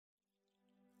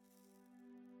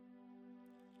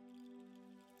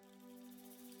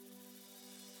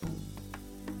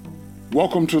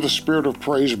Welcome to the Spirit of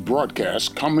Praise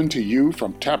broadcast, coming to you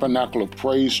from Tabernacle of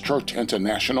Praise Church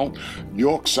International,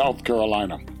 York, South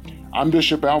Carolina. I'm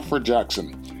Bishop Alfred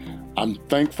Jackson. I'm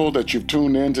thankful that you've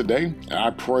tuned in today, and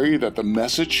I pray that the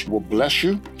message will bless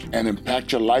you and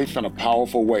impact your life in a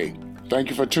powerful way. Thank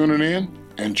you for tuning in.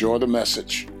 Enjoy the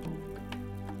message.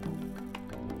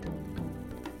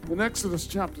 In Exodus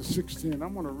chapter 16,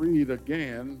 I'm going to read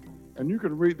again, and you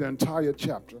can read the entire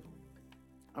chapter.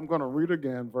 I'm going to read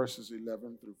again verses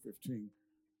 11 through 15.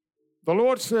 The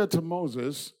Lord said to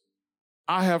Moses,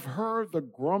 I have heard the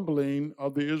grumbling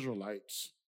of the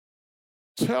Israelites.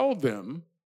 Tell them,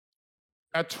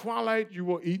 at twilight you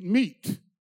will eat meat,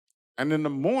 and in the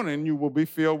morning you will be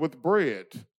filled with bread.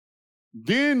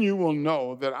 Then you will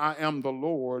know that I am the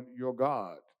Lord your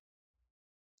God.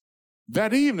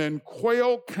 That evening,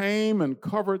 quail came and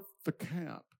covered the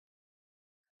camp.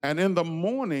 And in the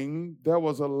morning, there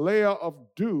was a layer of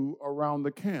dew around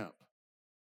the camp.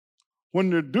 When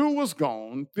the dew was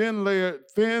gone,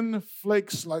 thin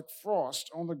flakes like frost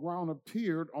on the ground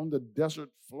appeared on the desert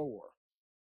floor.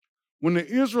 When the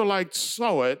Israelites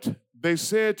saw it, they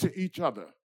said to each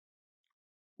other,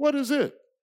 "What is it?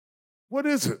 What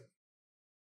is it?"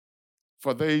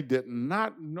 For they did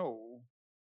not know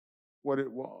what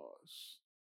it was.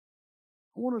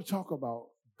 I want to talk about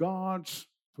God's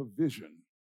provision.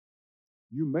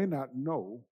 You may not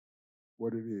know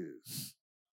what it is.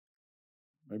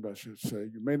 Maybe I should say,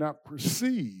 you may not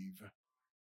perceive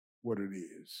what it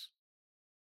is.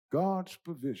 God's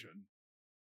provision,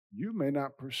 you may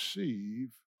not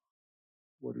perceive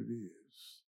what it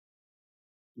is.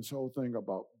 This whole thing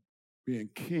about being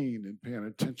keen and paying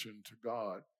attention to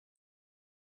God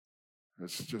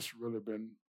has just really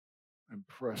been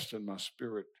impressed in my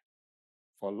spirit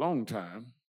for a long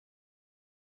time.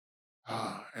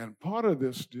 And part of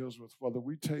this deals with whether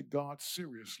we take God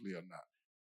seriously or not.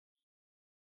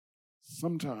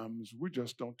 Sometimes we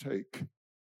just don't take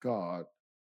God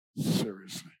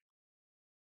seriously.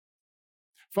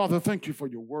 Father, thank you for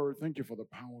your word. Thank you for the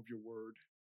power of your word.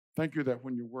 Thank you that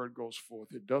when your word goes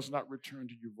forth, it does not return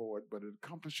to you void, but it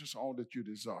accomplishes all that you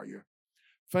desire.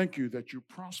 Thank you that you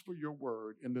prosper your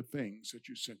word in the things that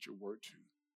you sent your word to.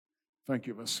 Thank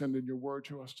you for sending your word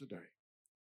to us today.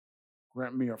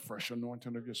 Grant me a fresh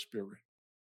anointing of your spirit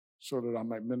so that I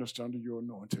might minister under your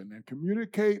anointing and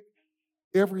communicate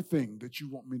everything that you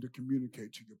want me to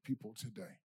communicate to your people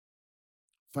today.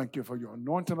 Thank you for your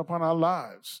anointing upon our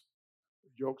lives.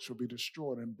 Yokes will be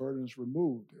destroyed and burdens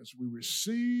removed as we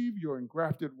receive your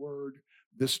engrafted word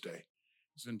this day.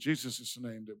 It's in Jesus'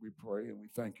 name that we pray and we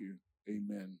thank you.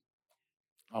 Amen.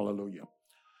 Hallelujah.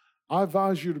 I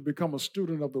advise you to become a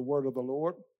student of the word of the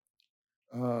Lord.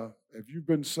 If you've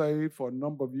been saved for a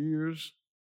number of years,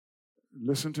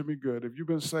 listen to me good. If you've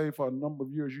been saved for a number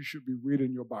of years, you should be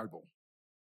reading your Bible.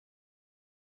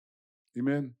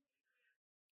 Amen?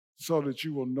 So that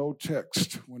you will know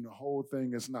text when the whole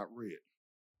thing is not read.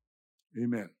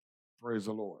 Amen. Praise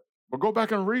the Lord. But go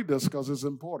back and read this because it's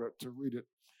important to read it.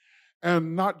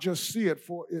 And not just see it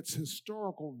for its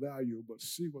historical value, but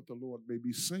see what the Lord may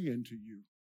be saying to you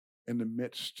in the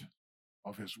midst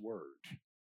of his word.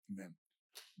 Amen.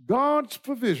 God's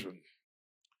provision.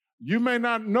 You may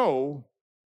not know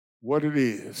what it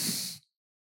is.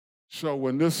 So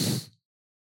when this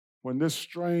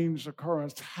strange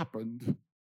occurrence happened,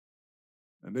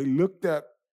 and they looked at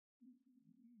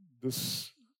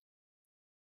this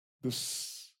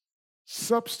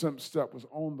substance that was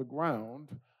on the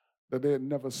ground that they had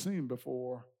never seen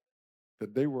before,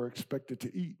 that they were expected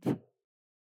to eat,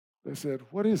 they said,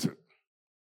 "What is it?"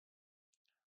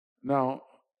 Now,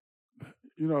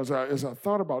 you know, as I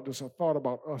thought about this, I thought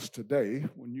about us today.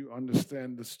 When you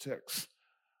understand this text,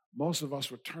 most of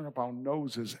us would turn up our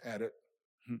noses at it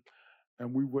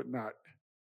and we would not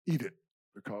eat it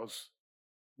because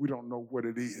we don't know what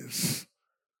it is.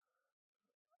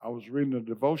 I was reading a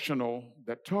devotional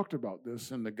that talked about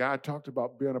this, and the guy talked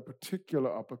about being a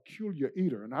peculiar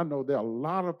eater. And I know there are a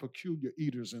lot of peculiar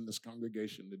eaters in this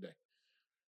congregation today.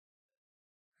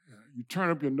 You turn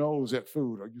up your nose at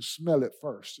food, or you smell it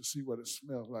first to see what it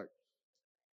smells like.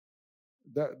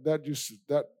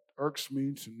 That irks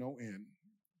me to no end.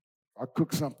 I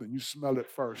cook something, you smell it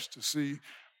first to see.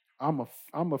 I'm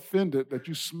offended that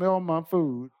you smell my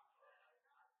food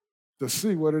to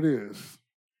see what it is.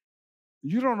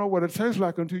 You don't know what it tastes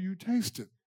like until you taste it.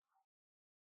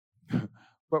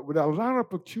 But with a lot of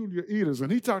peculiar eaters,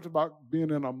 and he talked about being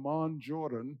in Amman,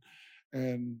 Jordan,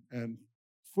 and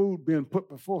food being put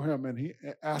before him, and he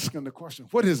asking the question,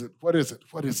 "What is it? What is it?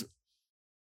 What is it?"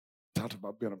 Talked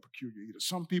about being a peculiar eater.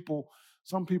 Some people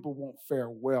won't fare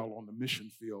well on the mission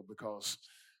field because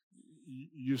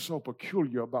you're so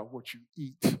peculiar about what you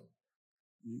eat.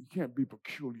 You can't be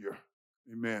peculiar.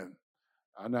 Amen.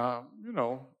 Now,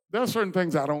 there are certain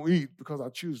things I don't eat because I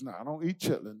choose not. I don't eat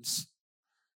chitlins.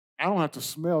 I don't have to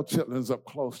smell chitlins up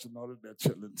close to know that they're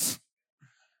chitlins.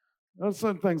 There are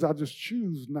certain things I just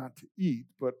choose not to eat,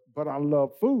 but I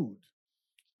love food.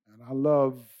 And I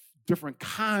love different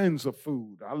kinds of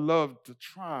food. I love to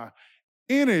try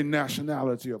any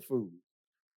nationality of food.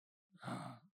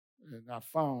 And I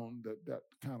found that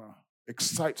kind of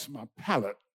excites my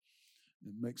palate.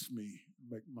 It makes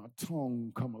my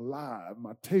tongue come alive,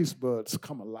 my taste buds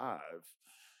come alive,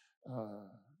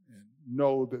 and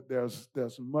know that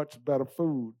there's much better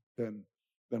food than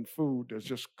food that's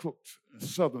just cooked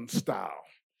Southern style.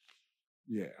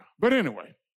 Yeah. But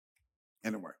anyway,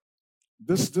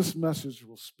 this message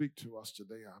will speak to us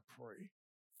today, I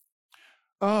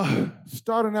pray.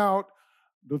 Starting out,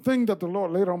 the thing that the Lord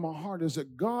laid on my heart is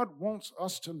that God wants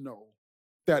us to know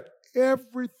that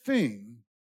everything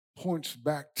points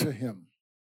back to Him.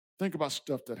 Think about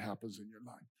stuff that happens in your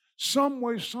life. Some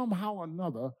way, somehow or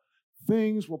another,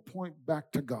 things will point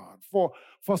back to God. For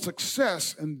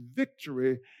success and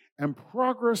victory and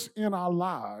progress in our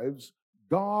lives,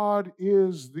 God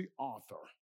is the author.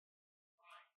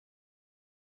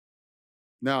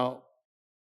 Now,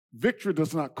 victory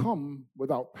does not come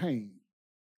without pain.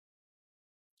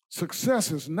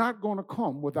 Success is not going to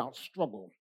come without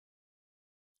struggle.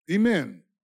 Amen.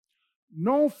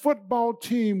 No football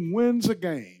team wins a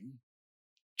game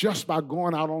just by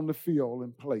going out on the field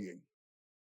and playing.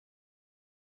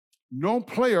 No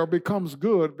player becomes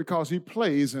good because he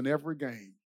plays in every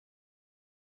game.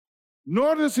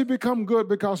 Nor does he become good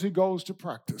because he goes to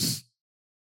practice.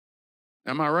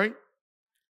 Am I right?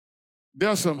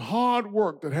 There's some hard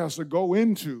work that has to go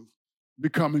into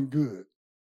becoming good.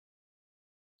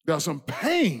 There's some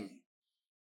pain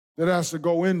that has to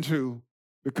go into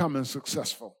becoming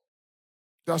successful.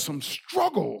 There's some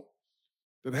struggle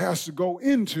that has to go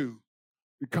into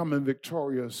becoming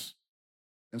victorious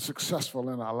and successful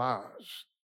in our lives.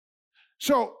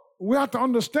 So we have to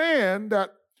understand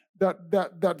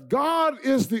that God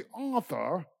is the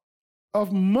author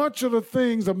of much of the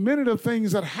things, of many of the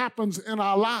things that happens in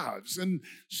our lives. And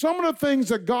some of the things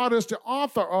that God is the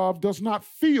author of does not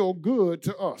feel good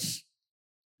to us.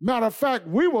 Matter of fact,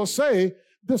 we will say,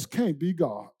 this can't be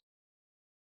God.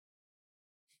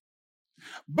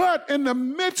 But in the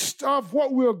midst of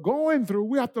what we're going through,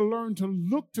 we have to learn to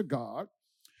look to God.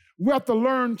 We have to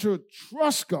learn to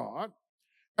trust God.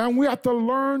 And we have to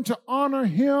learn to honor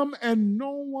Him and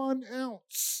no one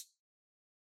else.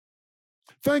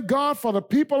 Thank God for the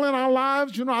people in our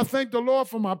lives. I thank the Lord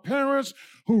for my parents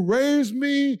who raised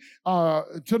me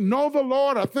to know the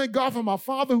Lord. I thank God for my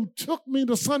father who took me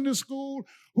to Sunday school,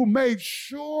 who made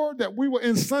sure that we were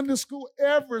in Sunday school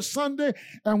every Sunday.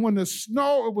 And when it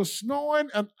was snowing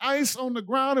and ice on the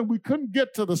ground and we couldn't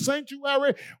get to the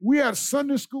sanctuary, we had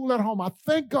Sunday school at home. I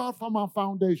thank God for my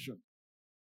foundation.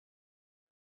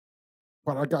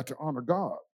 But I got to honor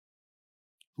God,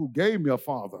 who gave me a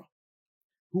father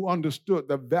who understood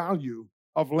the value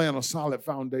of laying a solid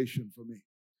foundation for me.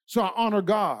 So I honor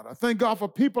God. I thank God for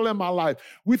people in my life.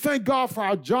 We thank God for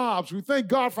our jobs. We thank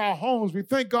God for our homes. We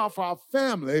thank God for our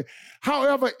family.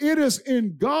 However, it is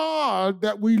in God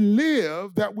that we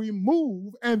live, that we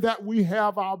move, and that we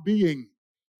have our being.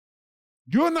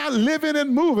 You're not living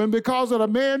and moving because of the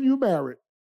man you married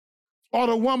or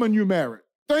the woman you married.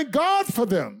 Thank God for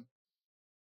them.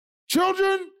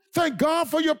 Children, thank God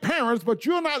for your parents, but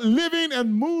you're not living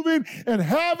and moving and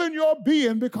having your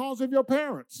being because of your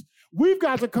parents. We've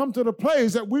got to come to the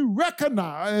place that we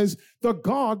recognize the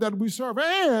God that we serve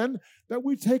and that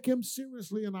we take Him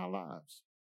seriously in our lives.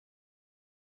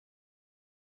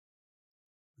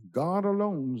 God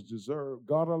alone deserves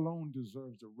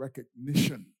the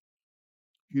recognition.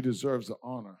 He deserves the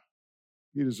honor.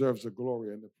 He deserves the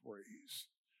glory and the praise.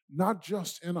 Not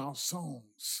just in our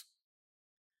songs.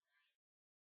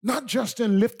 Not just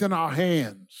in lifting our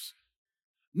hands,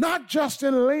 not just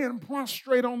in laying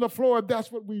prostrate on the floor if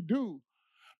that's what we do,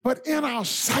 but in our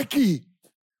psyche,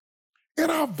 in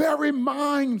our very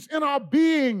minds, in our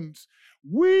beings.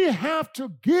 We have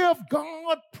to give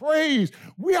God praise.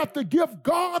 We have to give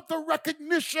God the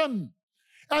recognition.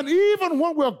 And even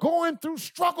when we're going through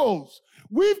struggles,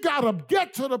 we've got to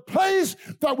get to the place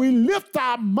that we lift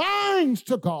our minds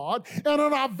to God and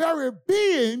in our very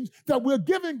beings that we're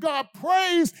giving God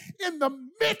praise in the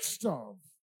midst of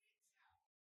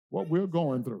what we're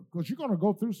going through. Because you're going to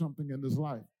go through something in this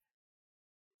life.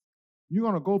 You're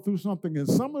going to go through something, and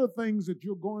some of the things that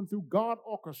you're going through, God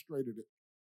orchestrated it.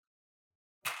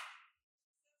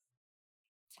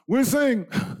 We sing,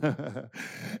 and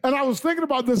I was thinking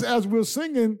about this as we were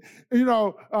singing, and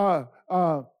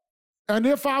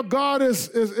if our God is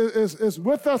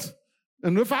with us,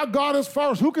 and if our God is for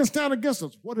us, who can stand against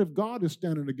us? What if God is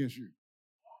standing against you?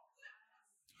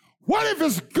 What if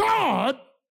it's God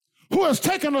who has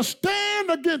taken a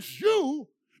stand against you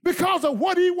because of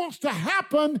what he wants to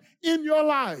happen in your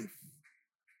life?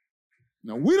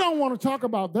 Now, we don't want to talk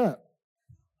about that.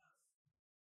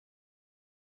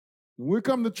 When we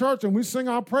come to church and we sing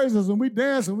our praises and we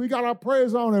dance and we got our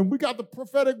praise on and we got the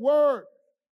prophetic word.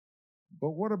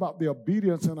 But what about the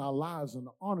obedience in our lives and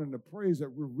the honor and the praise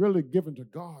that we're really giving to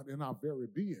God in our very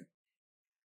being?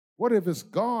 What if it's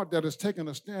God that is taking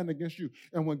a stand against you?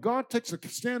 And when God takes a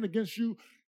stand against you,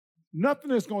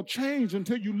 nothing is going to change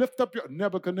until you lift up your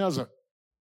Nebuchadnezzar.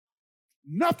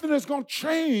 Nothing is going to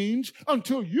change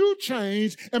until you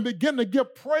change and begin to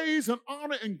give praise and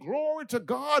honor and glory to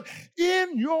God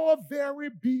in your very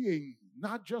being,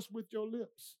 not just with your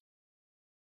lips.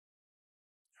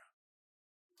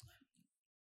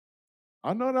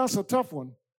 I know that's a tough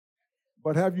one,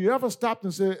 but have you ever stopped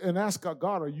and said and asked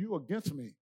God, are you against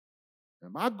me?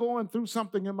 Am I going through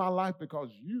something in my life because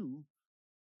you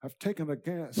have taken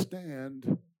a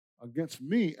stand against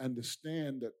me and the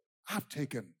stand that I've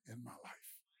taken in my life?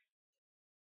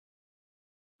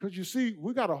 Because you see,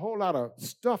 we got a whole lot of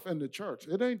stuff in the church.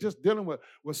 It ain't just dealing with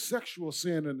sexual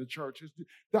sin in the church. It's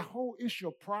the whole issue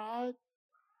of pride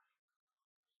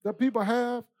that people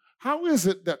have. How is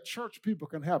it that church people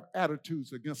can have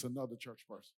attitudes against another church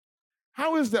person?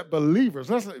 How is that believers,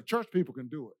 let's say church people can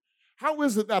do it. How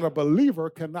is it that a believer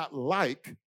cannot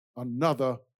like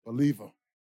another believer?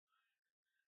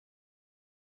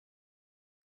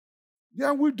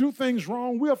 Yeah, we do things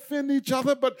wrong. We offend each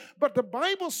other, but the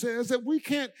Bible says that we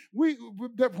can't.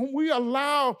 That when we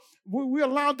allow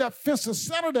that fence to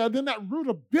settle there, then that root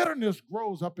of bitterness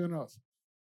grows up in us.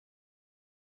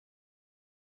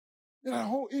 And that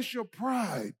whole issue of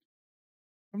pride,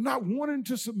 of not wanting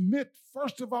to submit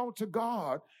first of all to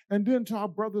God and then to our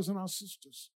brothers and our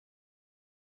sisters.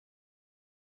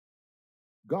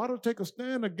 God will take a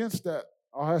stand against that,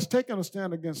 or has taken a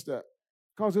stand against that.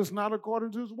 Because it's not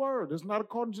according to his word. It's not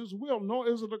according to his will, nor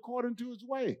is it according to his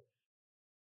way.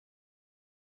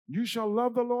 You shall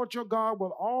love the Lord your God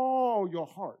with all your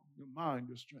heart, your mind,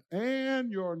 your strength,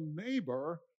 and your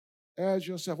neighbor as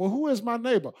yourself. Well, who is my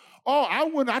neighbor? Oh,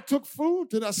 I took food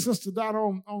to that sister down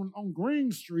on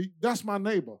Green Street. That's my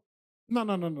neighbor.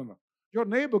 No. Your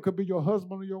neighbor could be your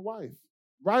husband or your wife,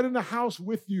 right in the house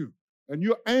with you. And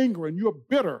you're angry and you're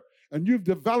bitter and you've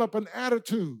developed an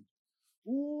attitude.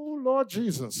 Ooh, Lord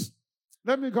Jesus.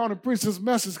 Let me go on and preach this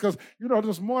message because,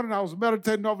 this morning I was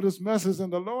meditating over this message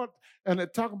and the Lord, and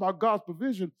it talking about God's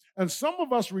provision. And some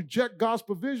of us reject God's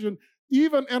provision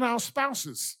even in our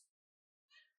spouses.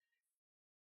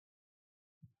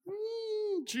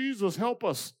 Jesus, help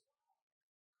us.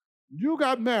 You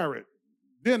got married,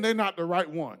 then they're not the right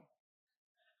one.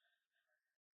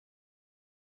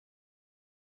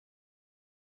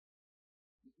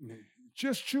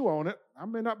 Just chew on it. I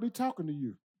may not be talking to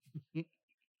you.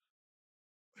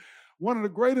 One of the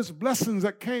greatest blessings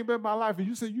that came in my life, and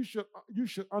you say you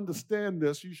should understand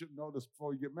this, you should know this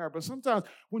before you get married. But sometimes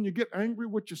when you get angry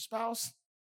with your spouse,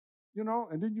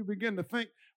 and then you begin to think,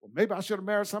 well, maybe I should have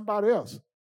married somebody else.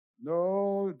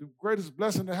 No, the greatest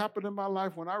blessing that happened in my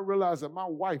life when I realized that my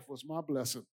wife was my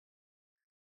blessing.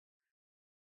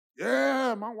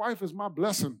 Yeah, my wife is my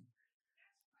blessing.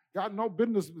 Got no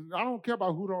business. I don't care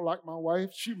about who don't like my wife.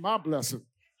 She's my blessing.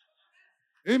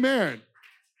 Amen.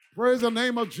 Praise the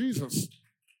name of Jesus.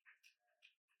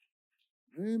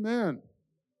 Amen.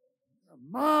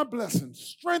 My blessing,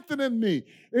 strengthening me.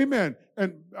 Amen.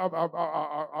 And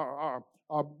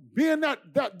being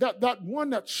that one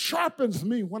that sharpens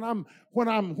me when I'm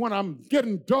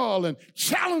getting dull and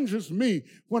challenges me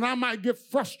when I might get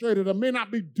frustrated or may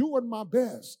not be doing my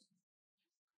best.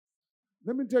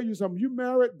 Let me tell you something. You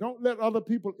married, don't let other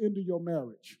people into your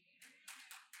marriage.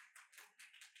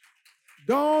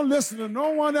 Don't listen to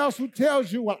no one else who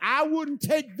tells you, well, I wouldn't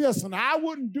take this and I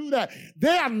wouldn't do that.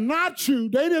 They are not you.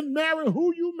 They didn't marry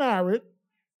who you married.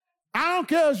 I don't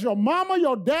care if it's your mama,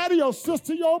 your daddy, your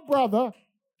sister, your brother.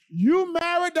 You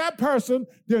married that person,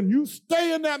 then you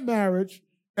stay in that marriage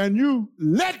and you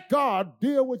let God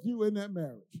deal with you in that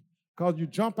marriage. Because you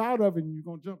jump out of it and you're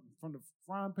going to jump from the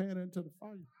frying pan into the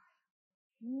fire.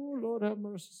 Oh, Lord have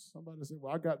mercy. Somebody said,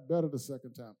 well, I got better the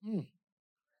second time.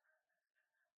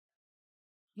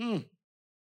 You're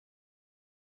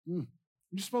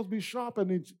supposed to be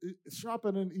sharpening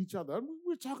each other.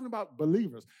 We're talking about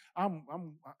believers.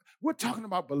 We're talking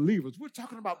about believers. We're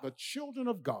talking about the children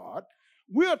of God.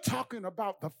 we're talking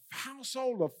about the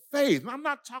household of faith. And I'm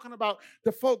not talking about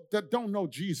the folk that don't know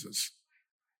Jesus.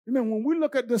 Amen. When we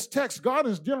look at this text, God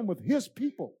is dealing with his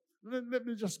people. Let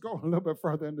me just go a little bit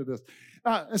further into this.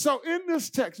 And so in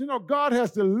this text, God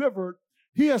has delivered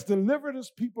his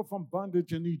people from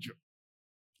bondage in Egypt.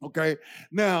 Okay.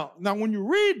 Now when you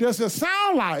read this, it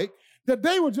sounds like that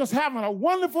they were just having a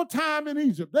wonderful time in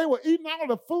Egypt. They were eating all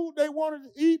the food they wanted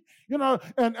to eat,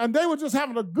 and they were just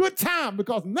having a good time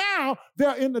because now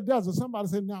they're in the desert. Somebody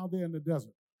said now they're in the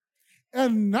desert.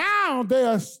 And now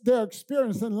they're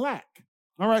experiencing lack.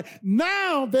 All right.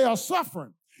 Now they are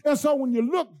suffering. And so when you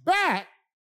look back,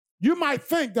 you might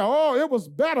think that, it was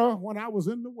better when I was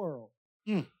in the world.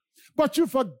 But you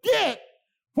forget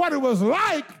what it was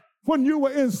like when you were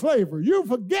in slavery. You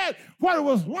forget what it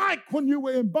was like when you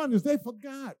were in bondage. They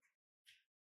forgot.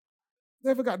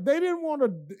 They didn't want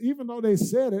to, even though they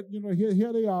said it,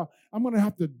 here they are. I'm going to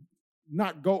have to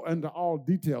not go into all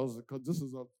details because this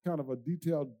is a kind of a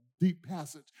detailed, deep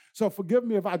passage. So forgive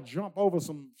me if I jump over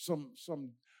some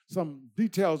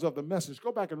details of the message.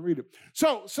 Go back and read it.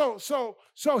 So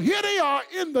here they are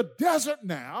in the desert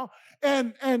now,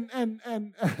 and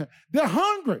they're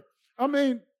hungry. I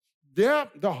mean,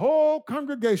 the whole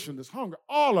congregation is hungry,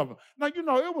 all of them. Now,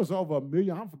 it was over 1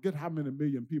 million. I forget how many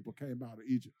million people came out of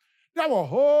Egypt. There were a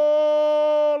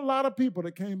whole lot of people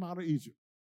that came out of Egypt.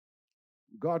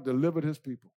 God delivered his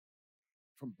people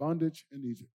from bondage in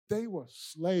Egypt. They were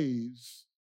slaves.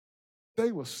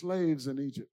 They were slaves in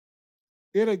Egypt.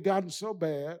 It had gotten so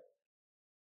bad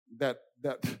that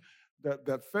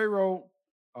Pharaoh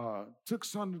took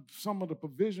some of the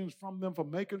provisions from them for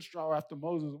making straw after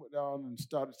Moses went down and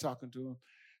started talking to them.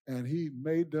 And he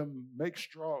made them make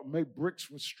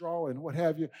bricks with straw and what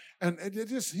have you. And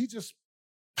he just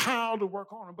piled the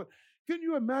work on them. But can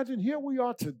you imagine, here we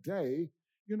are today,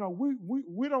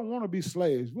 we don't want to be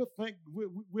slaves.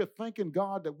 We're thanking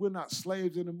God that we're not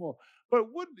slaves anymore. But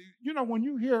when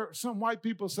you hear some white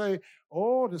people say,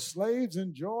 the slaves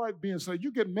enjoyed being slaves,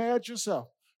 you get mad yourself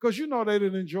because they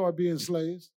didn't enjoy being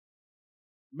slaves.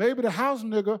 Maybe the house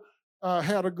nigger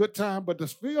had a good time, but the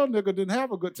field nigger didn't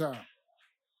have a good time.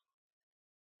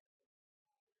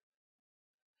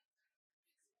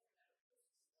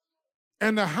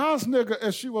 And the house nigger,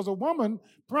 as she was a woman,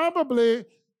 probably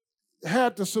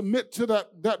had to submit to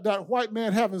that white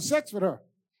man having sex with her.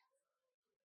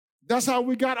 That's how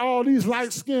we got all these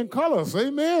light skin colors.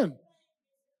 Amen.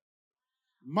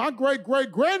 My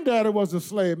great-great-granddaddy was a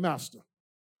slave master.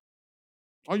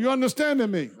 Are you understanding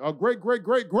me? A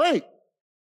great.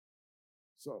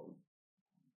 So,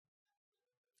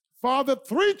 fathered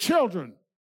 3 children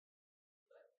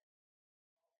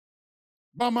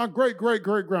by my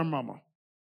great-great-great-grandmama.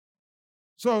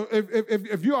 So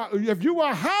if you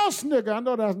are a house nigga, I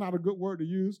know that's not a good word to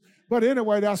use, but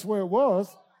anyway, that's where it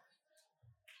was.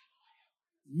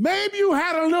 Maybe you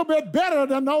had a little bit better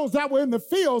than those that were in the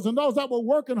fields and those that were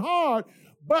working hard,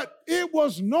 but it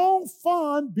was no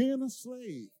fun being a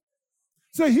slave.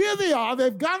 So here they are.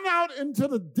 They've gotten out into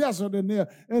the desert and they're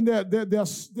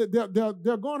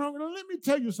going hungry. Now, let me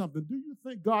tell you something. Do you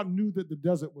think God knew that the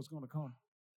desert was going to come?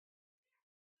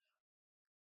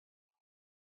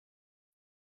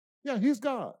 Yeah, he's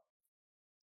God.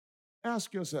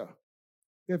 Ask yourself,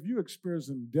 if you're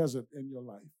experiencing desert in your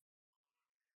life,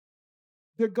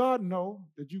 did God know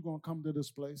that you're going to come to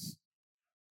this place?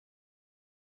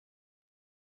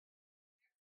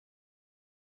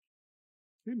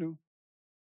 He knew.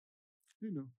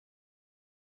 He knew.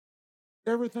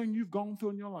 Everything you've gone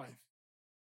through in your life,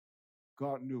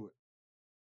 God knew it.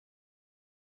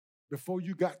 Before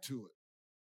you got to it,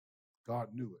 God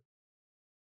knew it.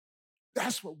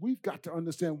 That's what we've got to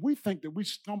understand. We think that we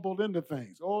stumbled into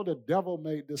things. The devil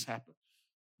made this happen.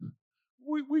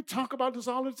 We talk about this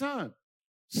all the time.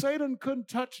 Satan couldn't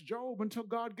touch Job until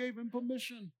God gave him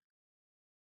permission.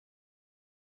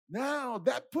 Now,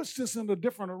 that puts this in a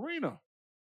different arena.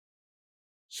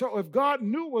 So if God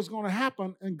knew what was going to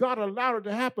happen and God allowed it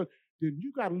to happen, then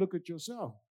you got to look at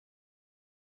yourself.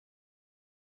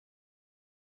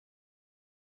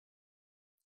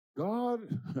 God,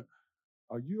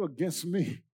 are you against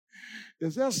me?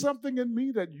 Is there something in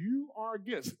me that you are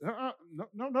against?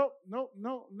 No,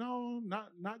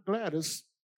 not Gladys,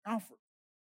 Alfred.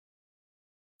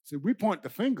 See, we point the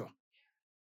finger.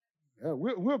 Yeah,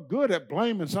 we're good at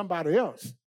blaming somebody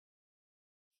else.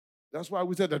 That's why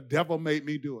we said the devil made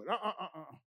me do it. The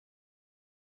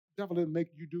devil didn't make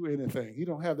you do anything. He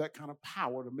don't have that kind of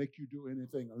power to make you do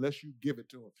anything unless you give it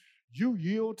to him. You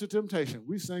yield to temptation.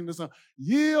 We sing this song,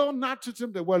 yield not to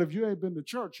temptation. Well, if you ain't been to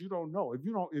church, you don't know. If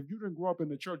you didn't grow up in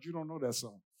the church, you don't know that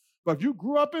song. But if you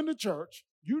grew up in the church,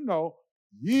 you know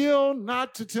Yield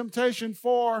not to temptation,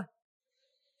 for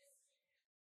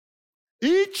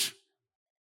each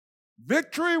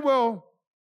victory will.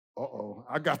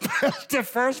 I got the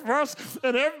first verse,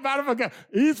 and everybody forgot.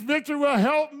 Each victory will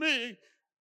help me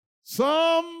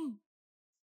some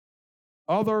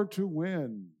other to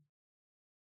win.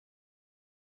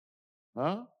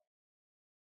 Huh?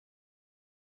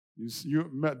 You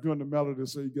doing the melody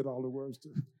so you get all the words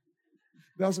too.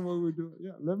 That's what we do.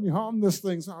 Yeah, let me hum this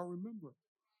thing so I remember.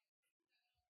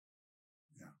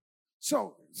 Yeah.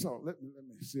 So let me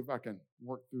see if I can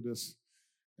work through this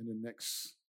in the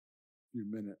next few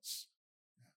minutes.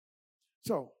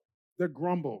 So they're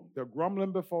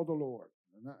grumbling before the Lord.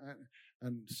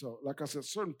 And so, like I said,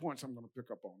 certain points I'm going to pick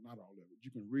up on, not all of it.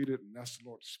 You can read it and ask the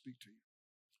Lord to speak to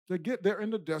you. They're in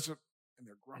the desert and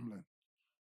they're grumbling.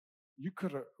 We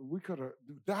could have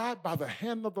died by the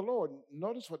hand of the Lord.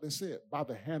 Notice what they said, by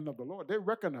the hand of the Lord. They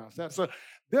recognize that. So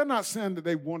they're not saying that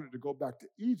they wanted to go back to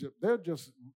Egypt. They're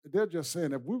just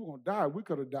saying if we were going to die, we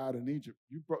could have died in Egypt.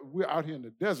 We're out here in the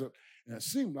desert, and it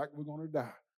seemed like we're going to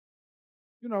die.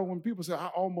 You know, when people say, I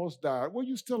almost died, well,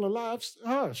 you still alive?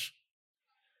 Hush.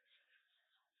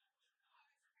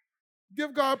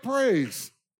 Give God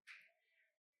praise.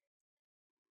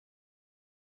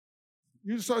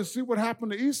 You see what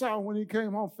happened to Esau when he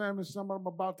came home famished, some of them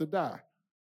about to die.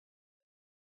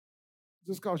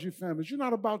 Just because you're famished, you're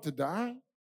not about to die.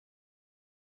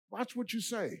 Watch what you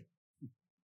say.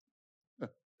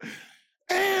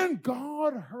 And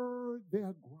God heard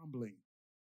their grumbling.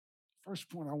 First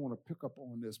point I want to pick up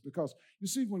on this, because you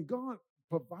see, when God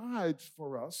provides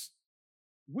for us,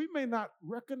 we may not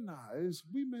recognize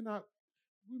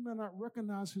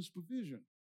his provision.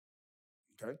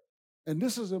 Okay? And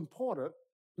this is important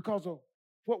because of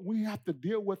what we have to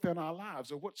deal with in our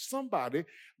lives, or what somebody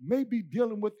may be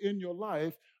dealing with in your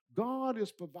life. God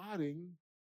is providing,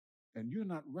 and you're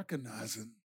not recognizing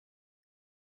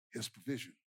his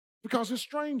provision because it's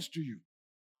strange to you.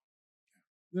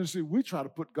 You see, we try to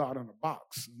put God in a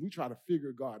box, and we try to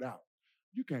figure God out.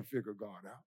 You can't figure God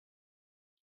out.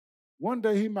 One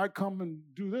day he might come and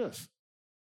do this,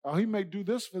 or he may do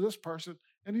this for this person,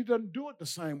 and he doesn't do it the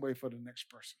same way for the next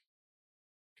person.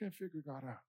 Can't figure God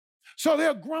out. So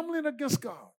they're grumbling against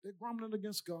God. They're grumbling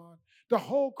against God. The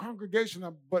whole congregation,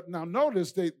 but now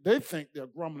notice they think they're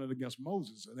grumbling against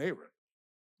Moses and Aaron.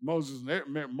 Moses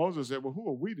said, well, who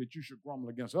are we that you should grumble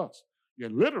against us? You're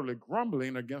literally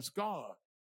grumbling against God.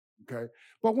 Okay?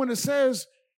 But when it says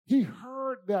he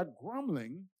heard their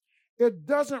grumbling, it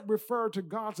doesn't refer to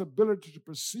God's ability to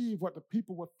perceive what the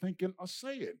people were thinking or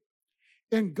saying.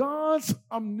 In God's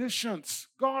omniscience,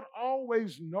 God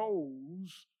always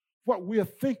knows what we are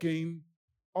thinking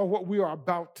or what we are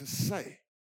about to say.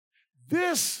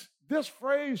 This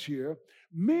phrase here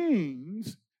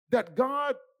means that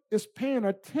God is paying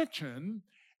attention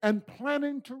and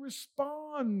planning to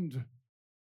respond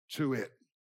to it.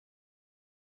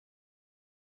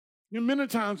 You know, many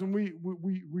times when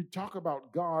we talk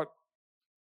about God,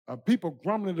 people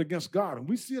grumbling against God, and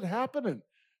we see it happening.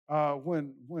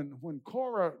 When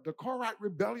the Korite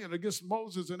rebellion against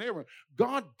Moses and Aaron,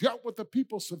 God dealt with the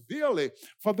people severely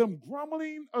for them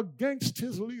grumbling against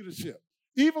his leadership.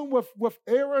 Even with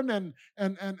Aaron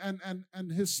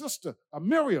and his sister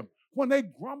Miriam, when they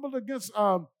grumbled against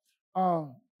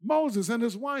Moses and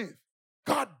his wife,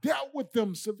 God dealt with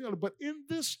them severely. But in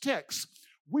this text,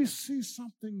 we see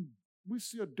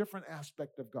a different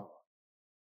aspect of God.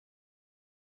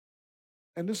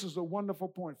 And this is a wonderful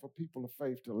point for people of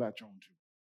faith to latch on to.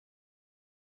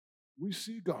 We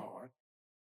see God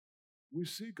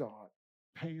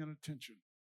paying attention.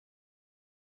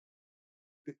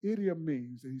 The idiom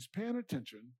means that he's paying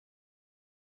attention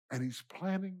and he's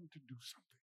planning to do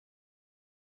something.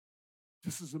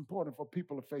 This is important for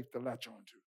people of faith to latch on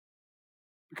to.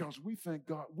 Because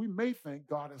we may think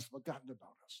God has forgotten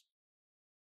about us.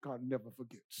 God never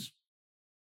forgets.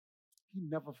 He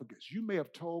never forgets. You may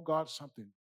have told God something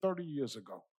 30 years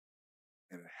ago,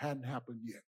 and it hadn't happened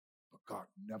yet, but God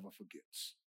never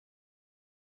forgets.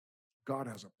 God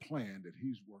has a plan that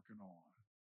he's working on.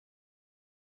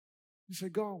 You say,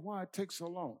 God, why it takes so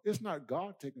long? It's not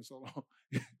God taking so long.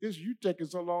 It's you taking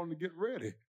so long to get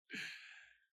ready.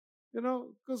 You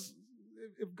know, because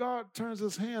if God turns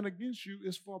his hand against you,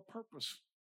 it's for a purpose.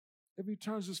 If he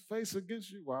turns his face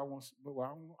against you,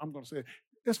 I'm going to say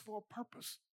it's for a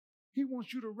purpose. He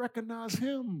wants you to recognize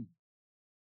him.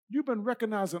 You've been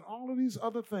recognizing all of these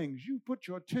other things. You put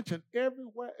your attention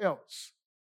everywhere else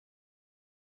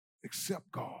except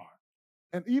God.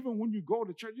 And even when you go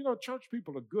to church, you know, church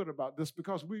people are good about this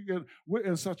because we're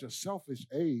in such a selfish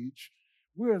age.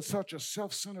 we're in such a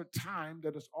self-centered time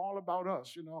that it's all about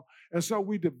us, And so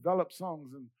we develop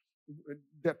songs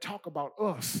that talk about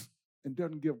us and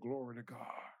doesn't give glory to God.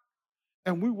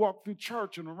 And we walk through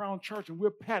church and around church and we're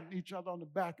patting each other on the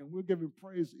back and we're giving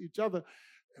praise to each other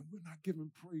and we're not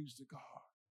giving praise to God.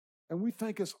 And we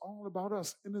think it's all about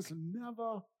us, and it's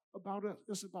never about us.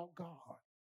 It's about God.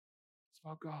 It's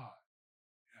about God.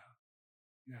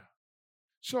 Yeah.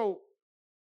 So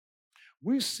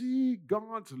we see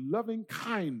God's loving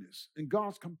kindness and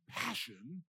God's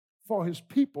compassion for his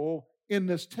people in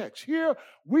this text. Here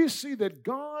we see that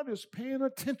God is paying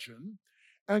attention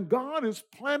and God is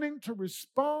planning to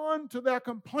respond to their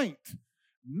complaint,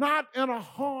 not in a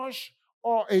harsh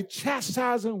or a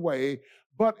chastising way,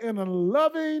 but in a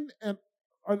loving and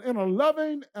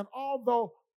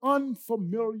although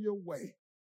unfamiliar way.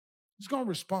 He's going to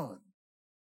respond.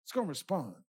 It's going to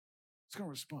respond. It's going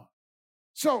to respond.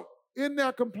 So in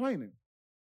their complaining,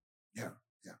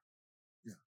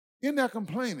 in their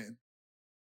complaining,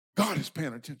 God is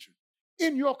paying attention.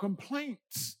 In your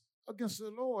complaints against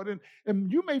the Lord,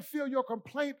 and you may feel your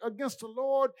complaint against the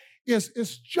Lord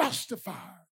is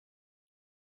justified.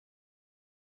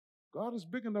 God is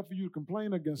big enough for you to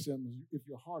complain against him if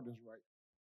your heart is right.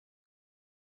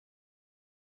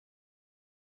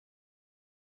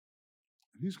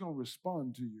 And he's going to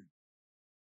respond to you,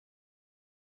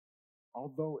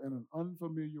 although in an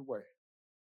unfamiliar way.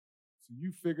 So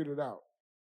you figured it out.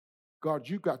 God,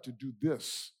 you got to do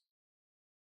this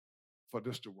for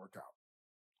this to work out.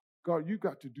 God, you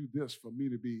got to do this for me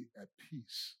to be at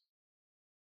peace,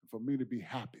 for me to be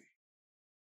happy.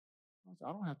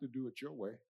 I don't have to do it your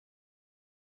way.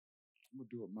 I'm going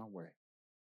to do it my way.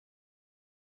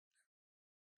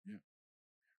 Yeah.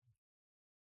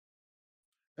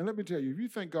 And let me tell you, if you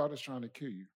think God is trying to kill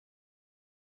you,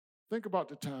 think about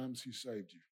the times he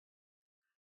saved you.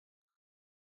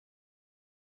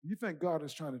 You think God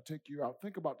is trying to take you out,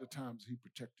 think about the times he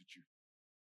protected you.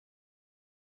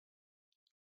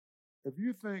 If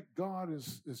you think God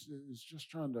is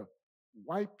just trying to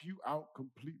wipe you out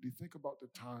completely, think about the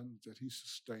times that he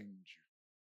sustained you.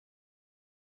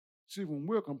 See, when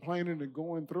we're complaining and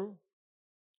going through,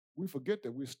 we forget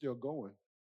that we're still going.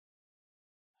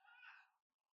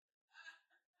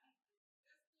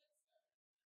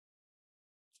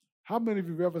 How many of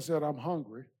you have ever said, I'm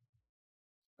hungry,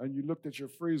 and you looked at your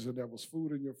freezer, there was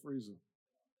food in your freezer,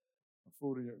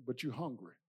 but you're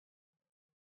hungry?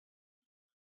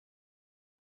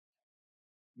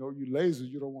 No, you lazy,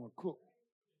 you don't want to cook.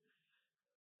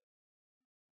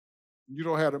 You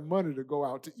don't have the money to go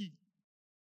out to eat.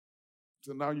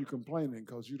 So now you're complaining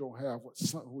because you don't have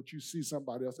what you see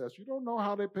somebody else has. You don't know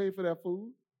how they pay for their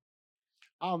food.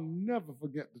 I'll never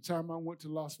forget the time I went to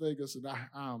Las Vegas, and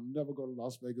I'll never go to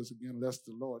Las Vegas again unless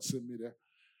the Lord sent me there.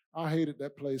 I hated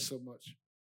that place so much.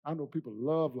 I know people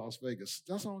love Las Vegas.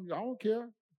 That's on you. I don't care.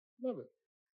 Love it.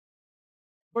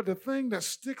 But the thing that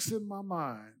sticks in my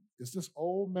mind is this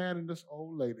old man and this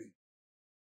old lady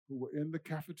who were in the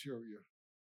cafeteria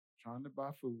trying to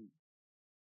buy food.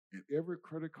 And every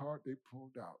credit card they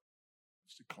pulled out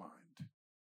was declined.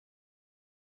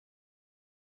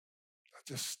 That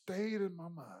just stayed in my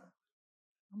mind.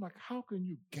 I'm like, how can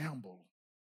you gamble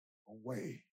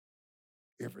away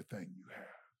everything you have?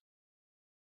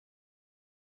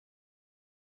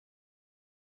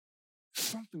 There's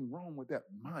something wrong with that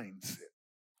mindset.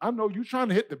 I know you're trying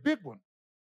to hit the big one,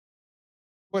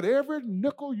 but every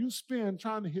nickel you spend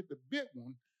trying to hit the big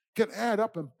one can add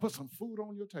up and put some food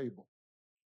on your table.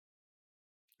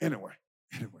 Anyway,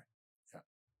 yeah.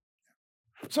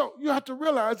 So you have to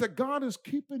realize that God is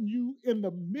keeping you in the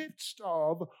midst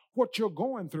of what you're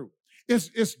going through.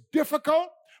 It's difficult,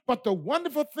 but the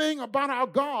wonderful thing about our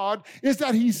God is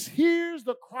that he hears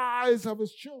the cries of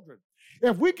his children.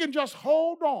 If we can just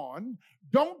hold on,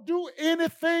 don't do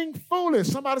anything foolish.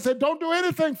 Somebody said, don't do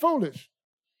anything foolish.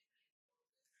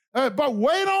 But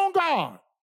wait on God.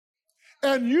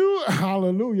 And you,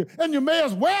 hallelujah, and you may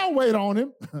as well wait on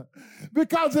him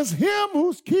because it's him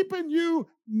who's keeping you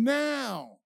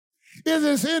now.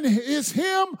 It's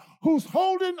him who's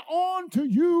holding on to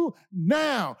you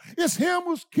now. It's him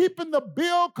who's keeping the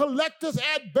bill collectors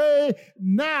at bay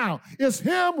now. It's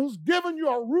him who's giving you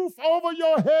a roof over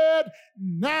your head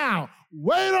now.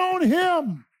 Wait on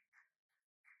him.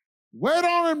 Wait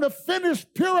on him to finish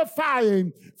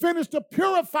the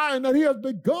purifying that he has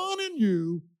begun in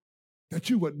you that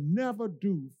you would never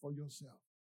do for yourself.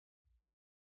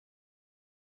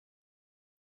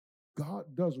 God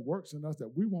does works in us that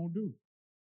we won't do.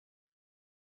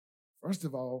 First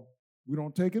of all, we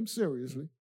don't take him seriously.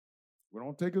 We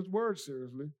don't take his word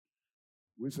seriously.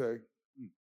 We say,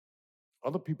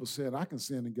 other people said I can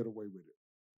sin and get away with it.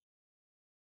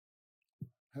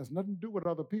 Has nothing to do with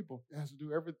other people. It has to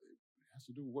do everything. It has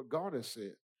to do with what God has said.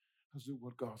 It has to do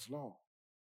with God's law.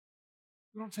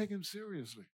 We don't take him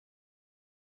seriously.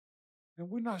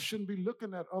 And shouldn't be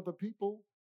looking at other people.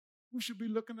 We should be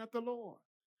looking at the Lord.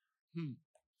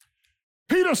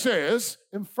 Peter says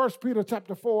in 1 Peter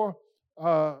chapter 4,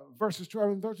 verses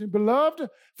 12 and 13, Beloved,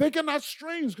 think it not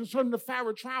strange concerning the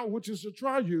fiery trial which is to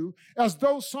try you, as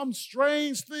though some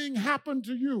strange thing happened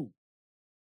to you.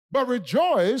 But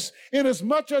rejoice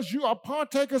inasmuch as you are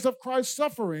partakers of Christ's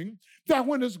suffering, that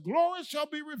when his glory shall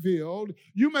be revealed,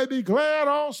 you may be glad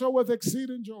also with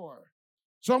exceeding joy.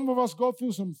 Some of us go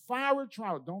through some fiery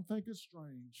trial. Don't think it's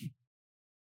strange.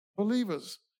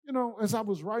 Believers, as I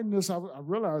was writing this, I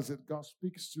realized that God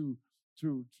speaks to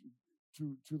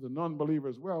the non-believer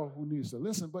as well who needs to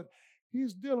listen, but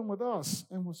he's dealing with us.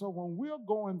 And so when we're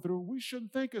going through, we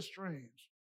shouldn't think it's strange.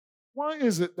 Why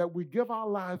is it that we give our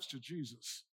lives to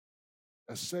Jesus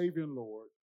as Savior and Lord?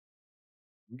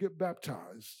 We get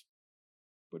baptized,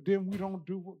 but then we don't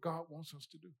do what God wants us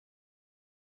to do.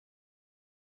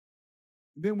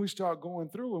 Then we start going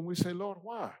through and we say, Lord,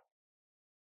 why?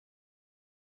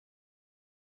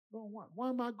 Lord, why? Why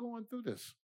am I going through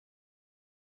this?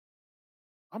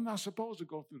 I'm not supposed to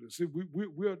go through this. See, we're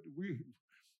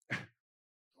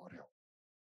Lord help.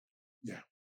 Yeah.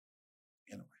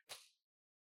 Anyway.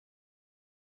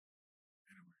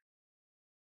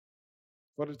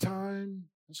 For the time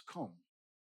has come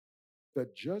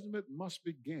that judgment must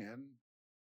begin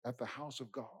at the house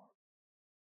of God.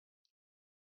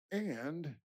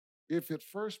 And if it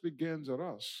first begins at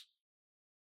us,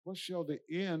 what shall the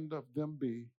end of them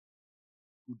be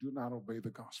who do not obey the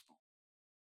gospel?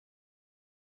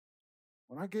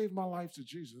 When I gave my life to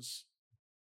Jesus,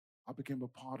 I became a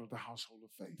part of the household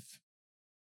of faith.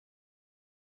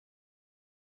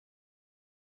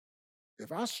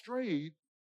 If I strayed,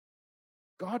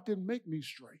 God didn't make me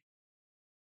stray.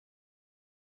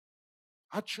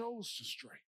 I chose to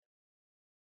stray.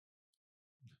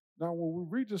 Now, when we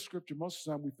read the scripture, most of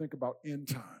the time we think about end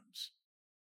times.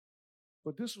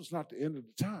 But this was not the end of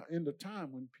the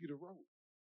time when Peter wrote.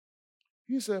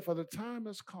 He said, for the time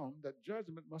has come that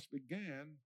judgment must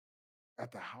begin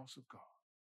at the house of God.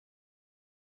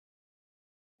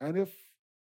 And if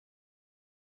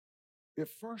it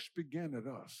first began at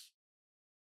us,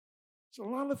 so a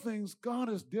lot of things God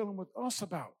is dealing with us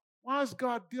about. Why is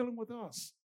God dealing with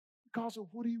us? Because of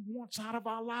what he wants out of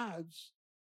our lives.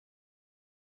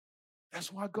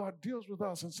 That's why God deals with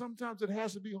us. And sometimes it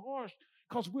has to be harsh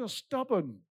because we're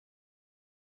stubborn.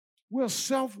 We're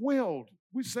self-willed.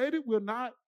 We say that we're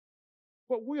not,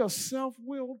 but we are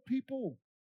self-willed people.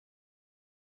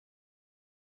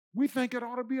 We think it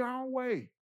ought to be our way.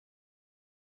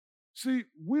 See,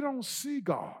 we don't see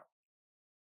God.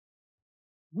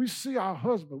 We see our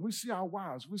husband, we see our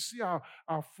wives, we see our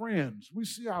friends, we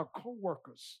see our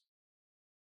co-workers.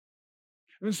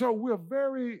 And so we're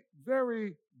very,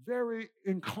 very, very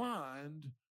inclined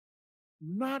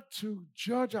not to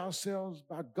judge ourselves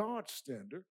by God's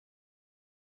standard,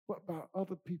 but by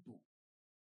other people.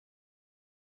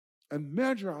 And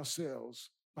measure ourselves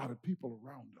by the people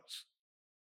around us.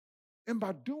 And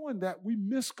by doing that, we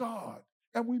miss God.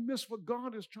 And we miss what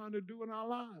God is trying to do in our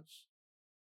lives.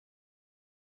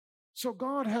 So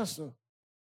God has to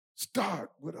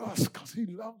start with us because he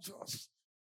loves us.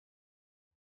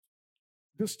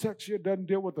 This text here doesn't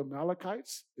deal with the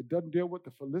Amalekites. It doesn't deal with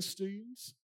the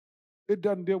Philistines. It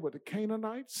doesn't deal with the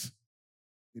Canaanites.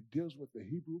 It deals with the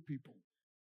Hebrew people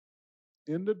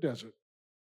in the desert,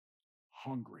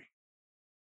 hungry,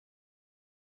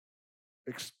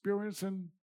 experiencing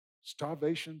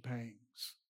starvation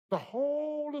pangs. The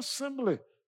whole assembly,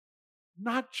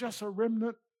 not just a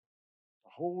remnant, the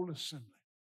whole assembly.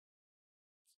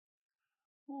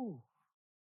 Ooh.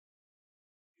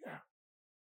 Yeah.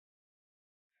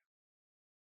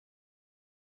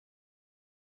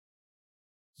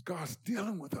 God's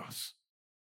dealing with us.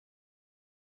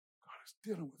 God is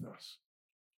dealing with us.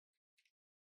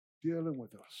 Dealing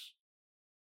with us.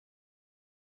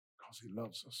 Because he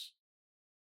loves us.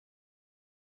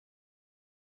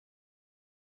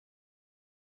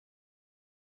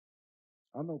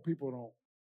 I know people don't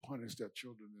punish their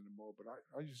children anymore, but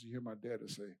I used to hear my daddy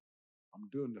say, I'm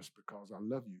doing this because I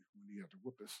love you, when he had to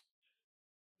whip us.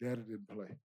 Daddy didn't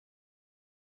play.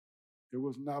 It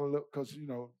was not a little, because,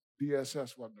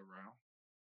 DSS wasn't around.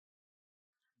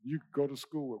 You could go to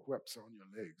school with whips on your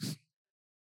legs.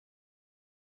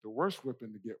 The worst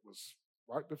whipping to get was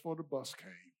right before the bus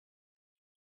came,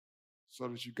 so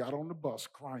that you got on the bus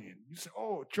crying. You say,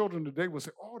 oh, children today would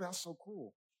say, oh, that's so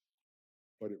cool.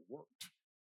 But it worked.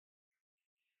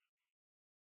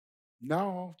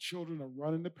 Now children are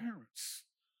running the parents.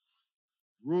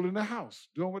 ruling the house,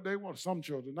 doing what they want. Some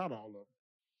children, not all of them.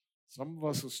 Some of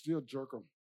us will still jerk them.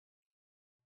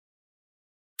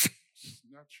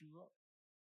 Snatch you up.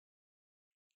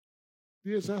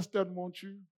 DSS doesn't want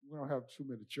you. We don't have too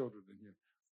many children in here.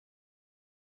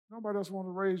 Nobody else want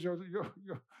to raise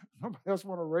nobody else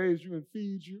want to raise you and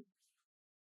feed you.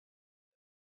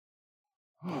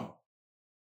 Oh.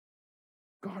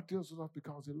 God deals with us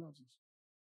because he loves us.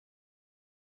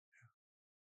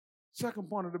 Second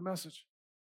point of the message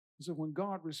is that when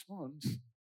God responds,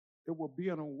 it will be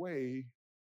in a way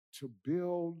to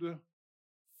build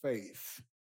faith.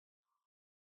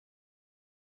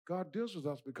 God deals with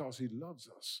us because he loves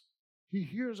us. He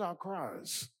hears our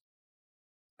cries,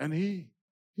 and he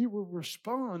will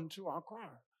respond to our cry.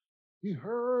 He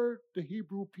heard the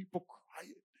Hebrew people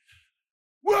crying.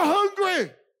 We're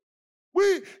hungry.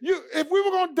 If we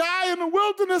were going to die in the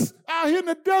wilderness out here in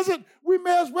the desert, we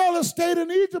may as well have stayed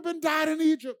in Egypt and died in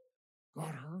Egypt.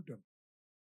 God heard them.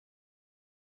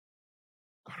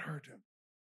 God heard them.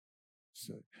 He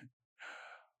said,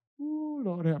 ooh,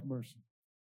 Lord have mercy.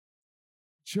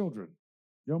 Children,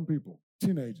 young people,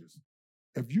 teenagers,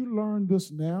 if you learn this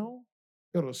now,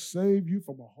 it'll save you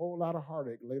from a whole lot of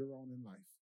heartache later on in life.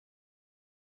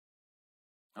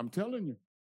 I'm telling you.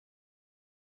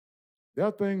 There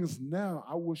are things now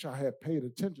I wish I had paid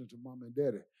attention to Mom and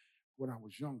Daddy when I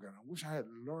was younger. And I wish I had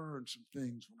learned some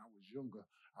things when I was younger.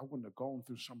 I wouldn't have gone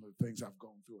through some of the things I've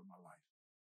gone through in my life.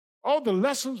 Oh, the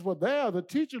lessons were there. The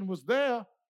teaching was there.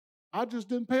 I just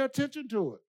didn't pay attention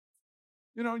to it.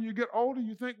 You know, you get older,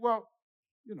 you think, well,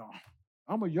 you know,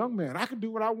 I'm a young man. I can do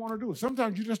what I want to do.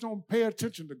 Sometimes you just don't pay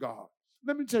attention to God.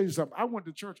 Let me tell you something. I went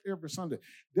to church every Sunday.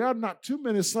 There are not too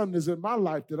many Sundays in my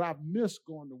life that I've missed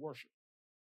going to worship.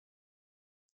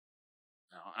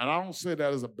 And I don't say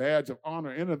that as a badge of honor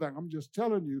or anything. I'm just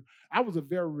telling you, I was a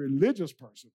very religious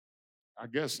person. I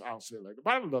guess I'll say it like that.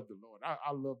 But I love the Lord.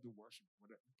 I love to worship.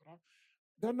 But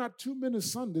there are not too many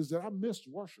Sundays that I missed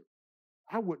worship.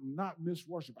 I would not miss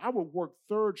worship. I would work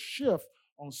third shift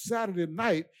on Saturday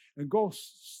night and go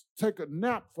take a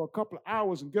nap for a couple of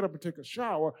hours and get up and take a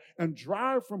shower and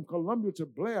drive from Columbia to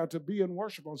Blair to be in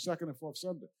worship on second and fourth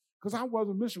Sunday. Because I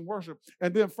wasn't missing worship.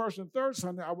 And then first and third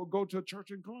Sunday, I would go to a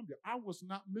church in Columbia. I was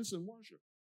not missing worship.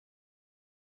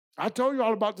 I told you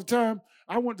all about the time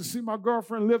I went to see my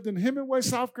girlfriend lived in Hemingway,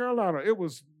 South Carolina. It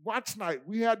was watch night.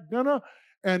 We had dinner,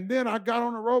 and then I got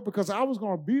on the road because I was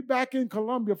going to be back in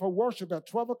Columbia for worship at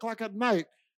 12 o'clock at night.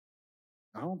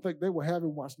 I don't think they were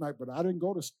having watch night, but I didn't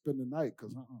go to spend the night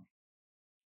because no.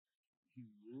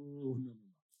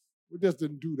 We just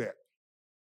didn't do that.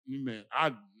 Amen.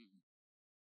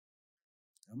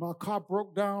 And my car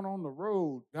broke down on the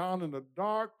road, down in a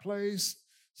dark place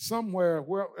somewhere,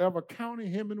 wherever county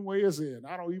Hemingway is in.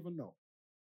 I don't even know.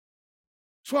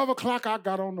 12 o'clock, I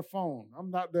got on the phone.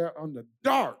 I'm not there on the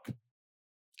dark.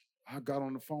 I got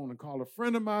on the phone and called a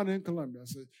friend of mine in Columbia. I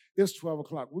said, it's 12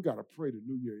 o'clock. We got to pray the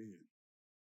New Year in.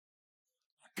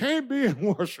 I can't be in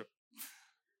worship.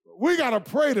 We got to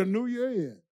pray the New Year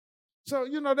in. So,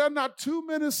 you know, there are not too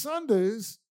many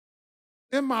Sundays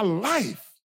in my life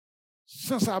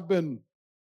since I've been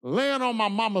laying on my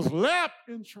mama's lap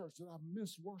in church that I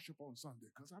miss worship on Sunday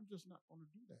because I'm just not going to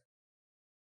do that.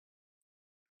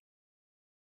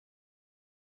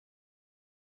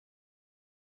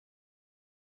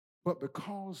 But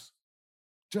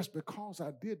just because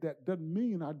I did that doesn't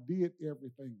mean I did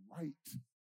everything right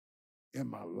in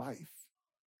my life,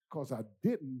 because I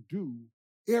didn't do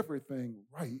everything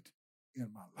right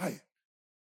in my life.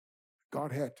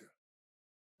 God had to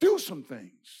do some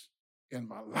things in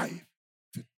my life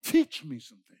to teach me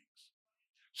some things.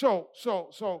 So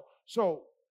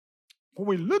when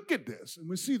we look at this and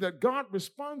we see that God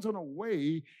responds in a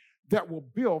way that will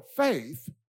build faith,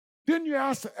 then you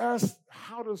have to ask,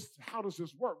 how does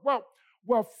this work?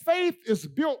 Well, faith is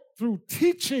built through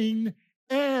teaching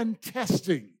and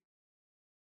testing.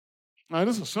 Now,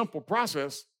 this is a simple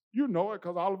process. You know it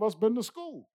because all of us been to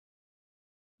school.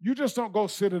 You just don't go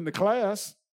sit in the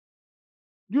class.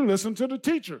 You listen to the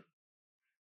teacher.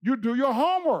 You do your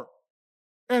homework.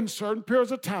 And certain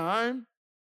periods of time,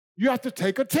 you have to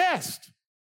take a test.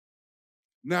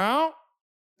 Now,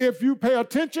 if you pay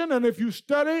attention and if you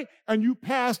study and you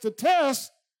pass the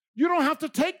test, you don't have to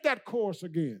take that course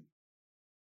again.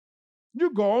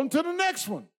 You go on to the next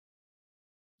one.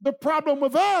 The problem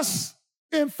with us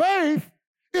in faith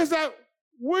is that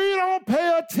we don't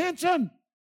pay attention.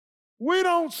 We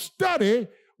don't study.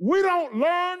 We don't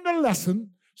learn the lesson.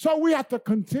 So we have to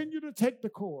continue to take the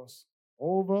course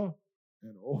over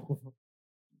and over.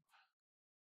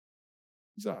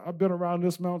 So I've been around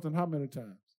this mountain how many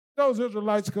times? Those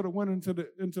Israelites could have went into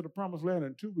the promised land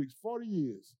in 2 weeks, 40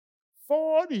 years.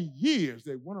 40 years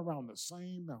they went around the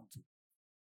same mountain.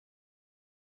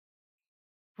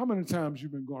 How many times you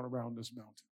been going around this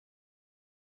mountain?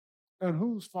 And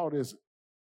whose fault is it?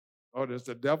 Oh, it's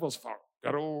the devil's fault.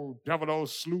 That old devil, old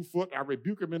slew foot, I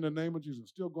rebuke him in the name of Jesus.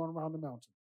 Still going around the mountain.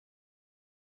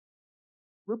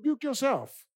 Rebuke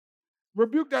yourself.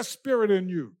 Rebuke that spirit in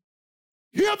you.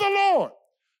 Hear the Lord.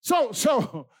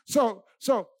 So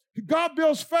God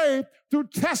builds faith through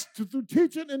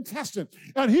teaching and testing.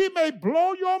 And he may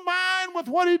blow your mind with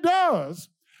what he does.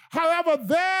 However,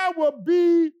 there will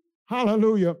be,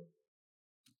 hallelujah,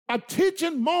 a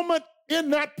teaching moment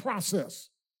in that process.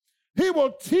 He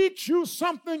will teach you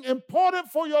something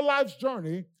important for your life's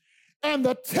journey, and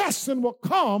the testing will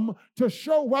come to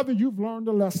show whether you've learned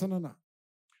a lesson or not.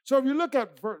 So if you look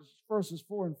at verses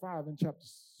 4 and 5 in chapter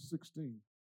 16,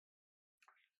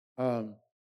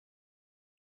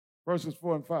 verses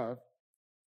 4 and 5,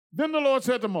 then the Lord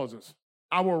said to Moses,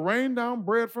 I will rain down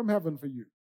bread from heaven for you.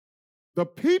 The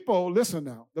people, listen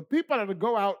now, the people are to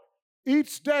go out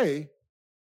each day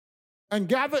and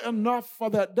gather enough for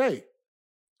that day.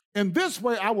 In this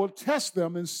way, I will test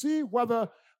them and see whether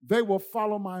they will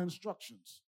follow my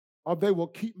instructions or they will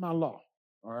keep my law.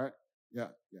 All right? Yeah.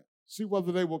 See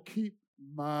whether they will keep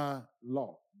my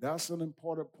law. That's an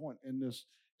important point in this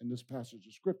passage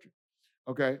of scripture.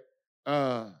 Okay?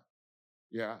 On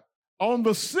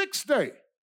the sixth day,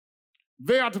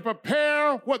 they are to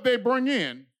prepare what they bring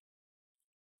in,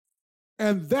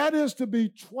 and that is to be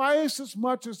twice as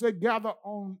much as they gather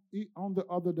on the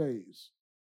other days.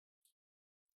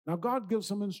 Now, God gives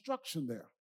some instruction there.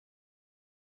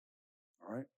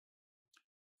 All right?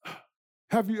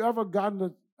 Have you ever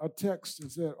gotten a text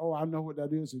and said, oh, I know what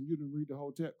that is, and you didn't read the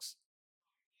whole text?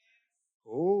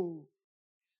 Oh.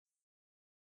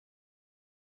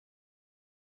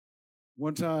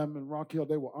 One time in Rock Hill,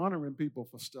 they were honoring people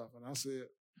for stuff, and I said,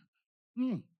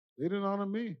 they didn't honor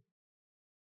me.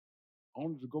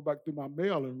 Only to go back through my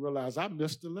mail and realize I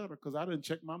missed the letter because I didn't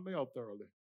check my mail thoroughly.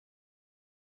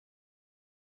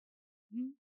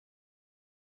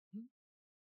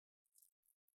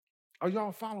 Are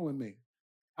y'all following me?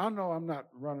 I know I'm not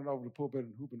running over the pulpit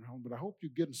and hooping home, but I hope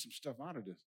you're getting some stuff out of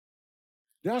this.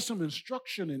 There's some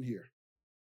instruction in here.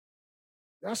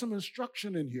 There's some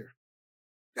instruction in here.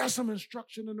 There's some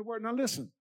instruction in the word. Now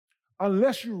listen,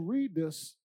 unless you read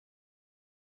this,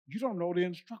 you don't know the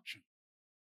instruction.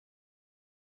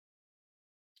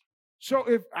 So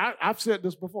if I've said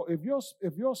this before, if your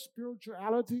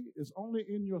spirituality is only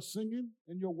in your singing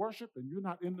and your worship and you're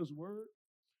not in this word,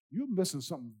 you're missing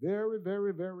something very,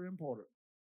 very, very important.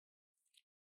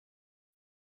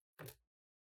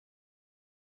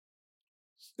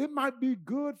 It might be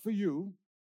good for you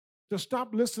to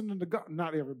stop listening to God,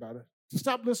 not everybody, to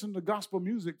stop listening to gospel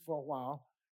music for a while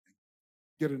and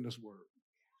get in this word.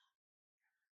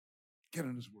 Get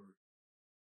in this word.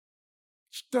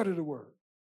 Study the word.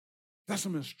 There's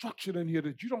some instruction in here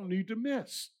that you don't need to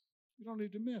miss. You don't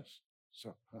need to miss.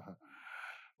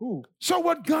 So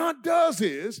what God does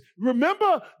is,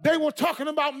 remember they were talking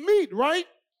about meat, right?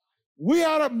 We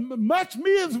had as much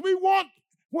meat as we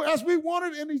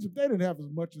wanted in Egypt. They didn't have as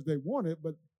much as they wanted,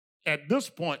 but at this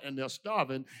point, and they're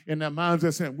starving, in their minds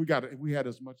they're saying, we had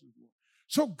as much as we wanted.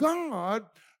 So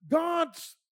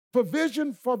God's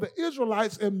provision for the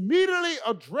Israelites immediately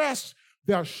addressed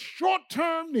their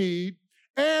short-term need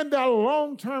and their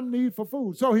long-term need for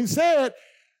food. So he said,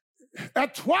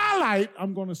 at twilight,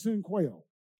 I'm going to send quail.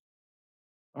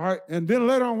 All right, and then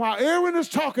later on, while Aaron is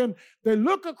talking, they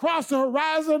look across the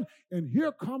horizon, and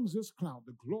here comes this cloud.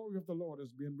 The glory of the Lord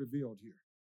is being revealed here.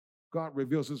 God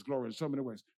reveals his glory in so many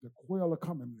ways. The quail are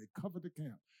coming, and they cover the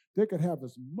camp. They could have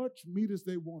as much meat as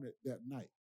they wanted that night.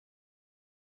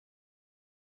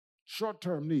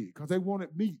 Short-term need, because they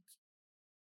wanted meat.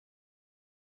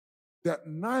 That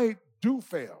night, dew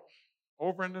fell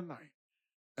over in the night.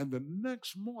 And the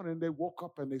next morning, they woke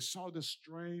up and they saw this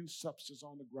strange substance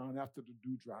on the ground after the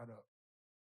dew dried up.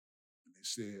 And they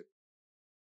said,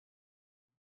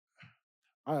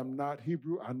 I am not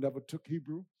Hebrew. I never took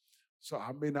Hebrew, so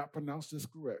I may not pronounce this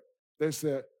correct. They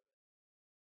said,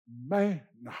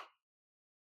 manna.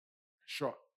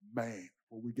 Short, man,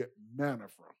 where we get manna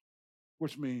from,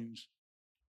 which means,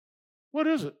 what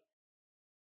is it?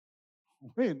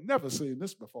 We ain't never seen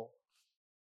this before.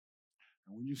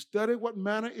 And when you study what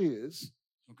manna is,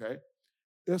 okay,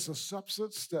 it's a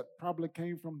substance that probably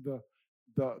came from the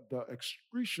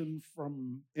excretion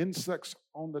from insects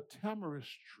on the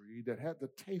tamarisk tree that had the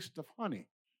taste of honey.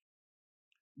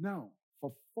 Now,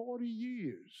 for 40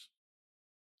 years,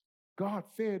 God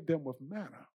fed them with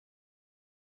manna.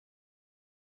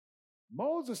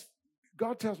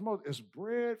 God tells Moses, it's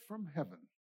bread from heaven.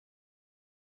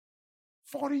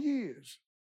 40 years.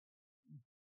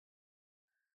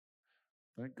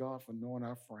 Thank God for knowing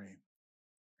our frame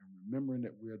and remembering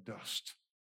that we're dust.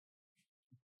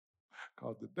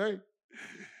 Because today,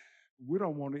 we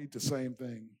don't want to eat the same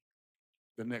thing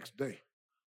the next day.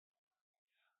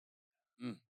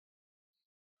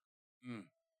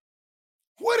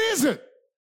 What is it?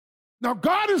 Now,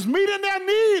 God is meeting their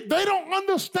need. They don't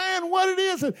understand what it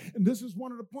is. And this is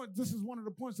one of the points. This is one of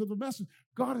the points of the message.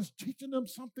 God is teaching them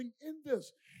something in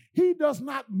this. He does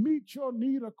not meet your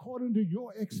need according to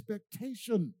your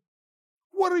expectation.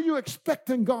 What are you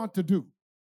expecting God to do?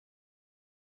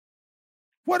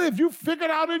 What have you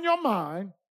figured out in your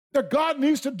mind that God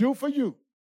needs to do for you?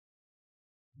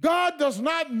 God does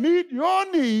not meet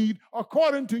your need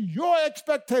according to your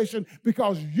expectation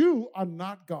because you are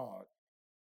not God.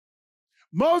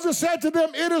 Moses said to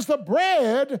them, it is the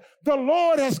bread the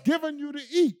Lord has given you to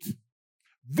eat.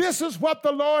 This is what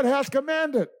the Lord has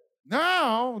commanded.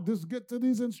 Now, let's get to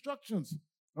these instructions,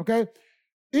 okay?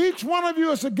 Each one of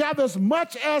you is to gather as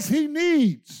much as he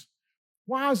needs.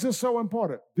 Why is this so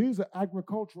important? These are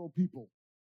agricultural people,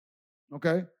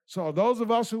 okay? So those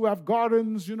of us who have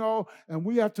gardens, and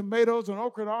we have tomatoes and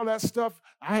okra and all that stuff,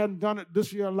 I hadn't done it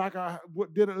this year like I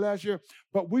did it last year,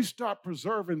 but we start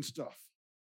preserving stuff.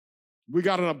 We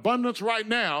got an abundance right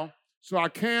now, so I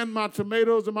can my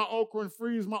tomatoes and my okra and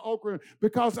freeze my okra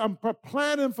because I'm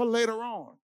planning for later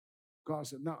on. God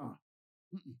said, nuh-uh.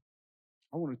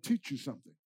 I want to teach you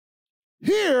something.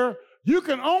 Here, you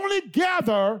can only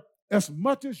gather as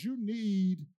much as you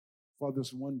need for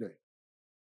this one day.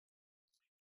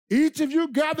 Each of you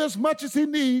gather as much as he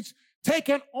needs. Take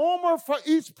an omer for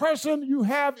each person you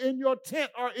have in your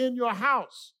tent or in your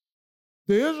house.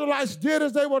 The Israelites did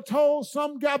as they were told.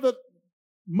 Some gathered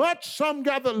much, some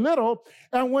gathered little,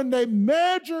 and when they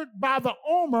measured by the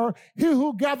omer, he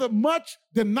who gathered much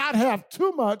did not have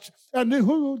too much, and he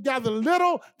who gathered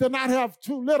little did not have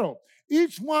too little.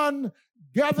 Each one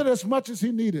gathered as much as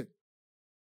he needed.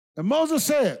 And Moses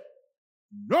said,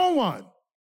 no one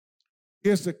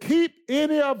is to keep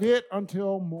any of it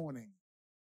until morning.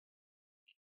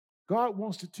 God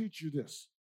wants to teach you this.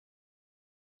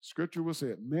 Scripture will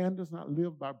say, man does not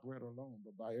live by bread alone,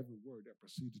 but by every word that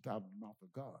proceeds out of the mouth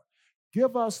of God.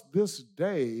 Give us this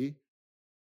day.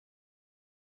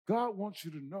 God wants you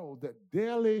to know that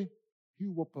daily he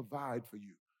will provide for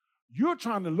you. You're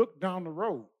trying to look down the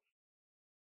road.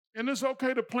 And it's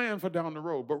okay to plan for down the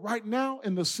road. But right now,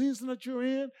 in the season that you're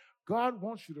in, God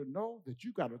wants you to know that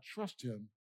you got to trust him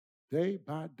day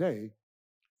by day.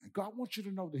 And God wants you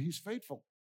to know that he's faithful.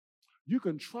 You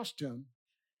can trust him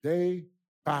day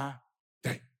by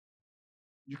day.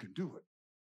 You can do it.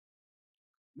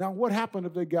 Now, what happened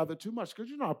if they gather too much?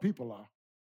 Because you know how people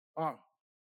are.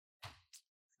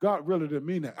 God really didn't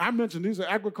mean that. I mentioned these are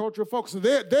agricultural folks. So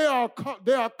they are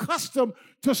accustomed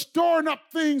to storing up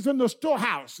things in the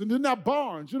storehouse and in their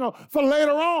barns, for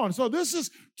later on. So this is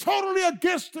totally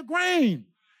against the grain.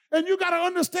 And you got to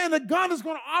understand that God is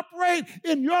going to operate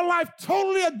in your life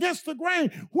totally against the grain.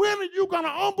 When are you going to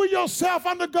humble yourself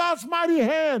under God's mighty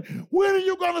hand? When are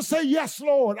you going to say, yes,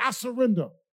 Lord, I surrender?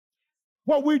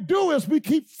 What we do is we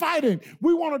keep fighting.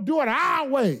 We want to do it our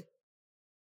way.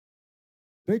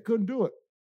 They couldn't do it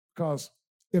because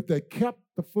if they kept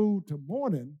the food till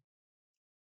morning,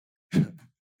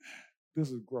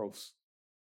 this is gross.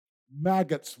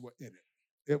 Maggots were in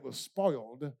it. It was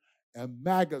spoiled. And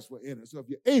maggots were in it. So if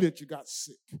you ate it, you got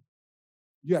sick.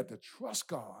 You had to trust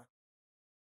God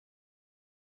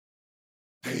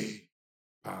day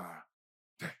by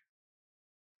day.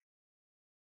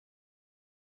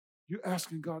 You're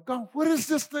asking God, God, what is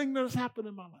this thing that has happened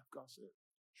in my life? God said,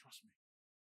 trust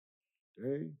me.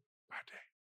 Day by day.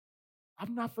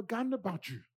 I've not forgotten about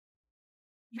you.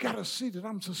 You got to see that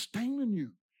I'm sustaining you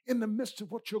in the midst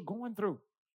of what you're going through.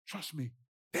 Trust me,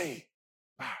 day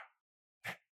by day.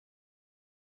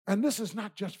 And this is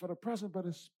not just for the present, but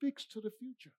it speaks to the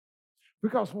future.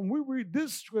 Because when we read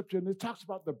this scripture and it talks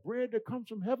about the bread that comes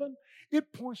from heaven,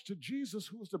 it points to Jesus,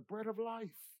 who is the bread of life,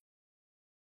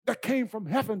 that came from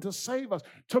heaven to save us,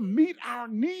 to meet our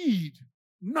need,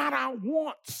 not our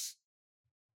wants.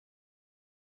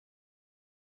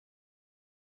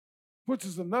 Which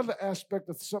is another aspect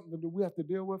of something that we have to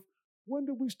deal with. When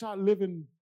do we start living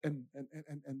and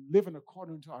living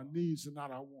according to our needs and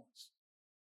not our wants?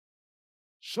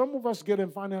 Some of us get in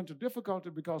financial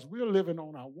difficulty because we're living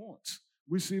on our wants.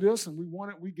 We see this and we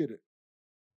want it, we get it.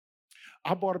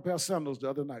 I bought a pair of sandals the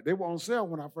other night. They were on sale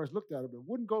when I first looked at them, but it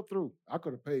wouldn't go through. I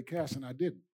could have paid cash and I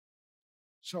didn't.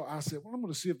 So I said, well, I'm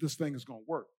going to see if this thing is going to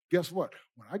work. guess what?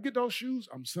 When I get those shoes,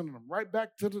 I'm sending them right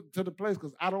back to the place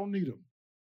because I don't need them.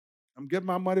 I'm getting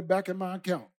my money back in my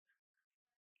account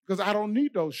because I don't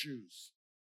need those shoes.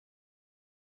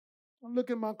 I look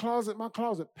in my closet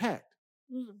packed.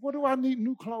 What do I need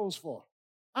new clothes for?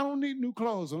 I don't need new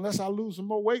clothes unless I lose some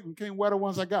more weight and can't wear the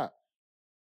ones I got.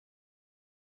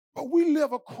 But we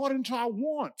live according to our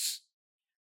wants.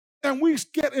 And we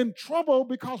get in trouble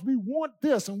because we want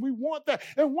this and we want that.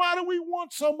 And why do we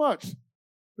want so much?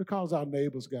 Because our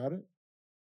neighbors got it.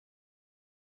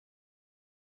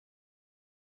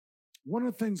 One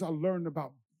of the things I learned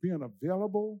about being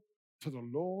available to the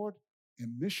Lord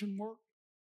in mission work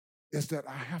is that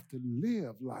I have to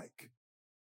live like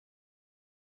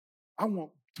I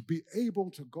want to be able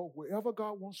to go wherever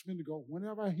God wants me to go,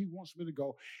 whenever He wants me to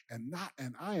go, and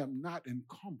I am not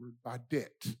encumbered by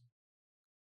debt.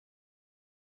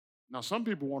 Now, some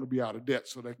people want to be out of debt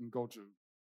so they can go to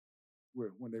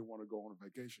when they want to go on a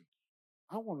vacation.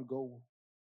 I want to go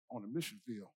on a mission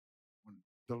field when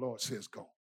the Lord says go.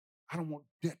 I don't want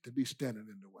debt to be standing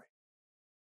in the way.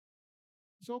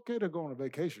 It's okay to go on a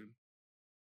vacation,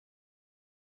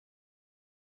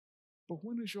 but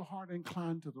when is your heart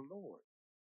inclined to the Lord?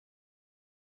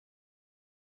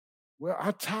 Well,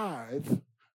 I tithe,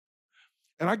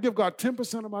 and I give God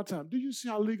 10% of my time. Do you see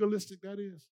how legalistic that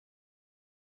is?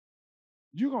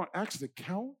 You're going to actually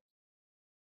count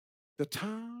the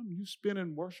time you spend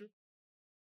in worship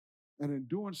and in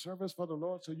doing service for the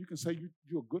Lord so you can say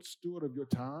you're a good steward of your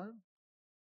time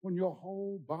when your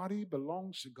whole body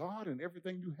belongs to God and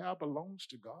everything you have belongs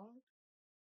to God?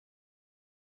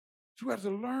 So we have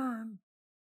to learn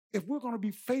if we're going to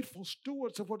be faithful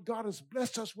stewards of what God has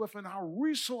blessed us with and our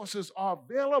resources are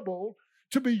available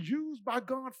to be used by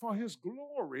God for His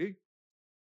glory,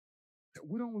 that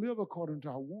we don't live according to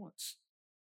our wants.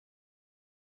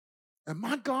 And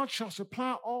my God shall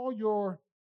supply all your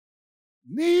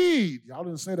need. Y'all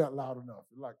didn't say that loud enough.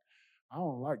 You're like, I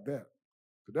don't like that.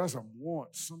 But that's a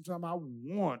want. Sometimes I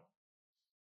want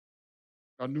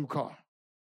a new car.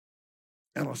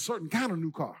 And a certain kind of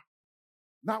new car.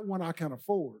 Not one I can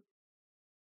afford.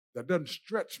 That doesn't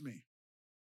stretch me.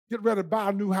 Get ready to buy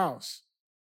a new house.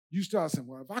 You start saying,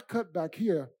 well, if I cut back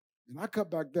here and I cut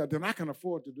back there, then I can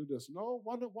afford to do this. No,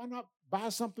 why not buy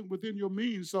something within your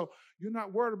means so you're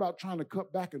not worried about trying to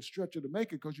cut back and stretch it to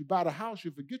make it because you buy the house, you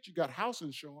forget you got house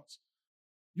insurance.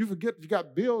 You forget you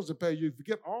got bills to pay. You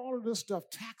forget all of this stuff,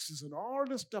 taxes and all of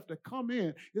this stuff that come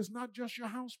in. It's not just your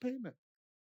house payment.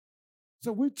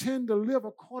 So we tend to live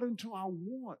according to our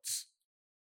wants.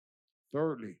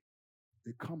 Thirdly,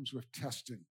 it comes with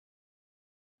testing.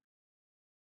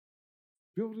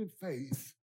 Building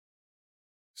faith,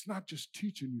 it's not just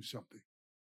teaching you something,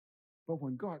 but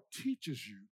when God teaches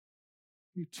you,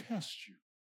 He tests you.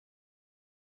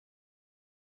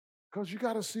 Because you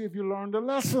got to see if you learned a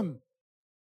lesson.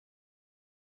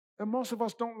 And most of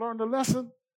us don't learn the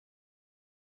lesson.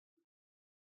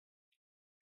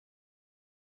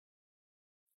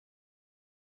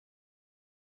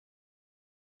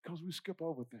 Because we skip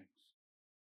over things.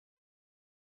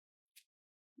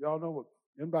 Y'all know what,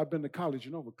 anybody been to college,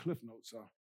 you know what Cliff Notes are.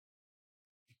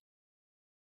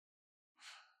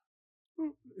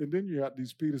 And then you got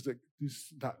these Peters that,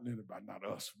 not anybody, not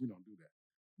us, we don't do that.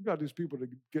 You got these people that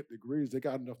get degrees, they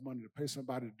got enough money to pay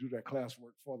somebody to do their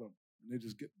classwork for them, and they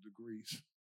just get the degrees.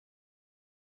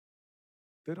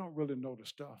 They don't really know the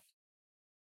stuff.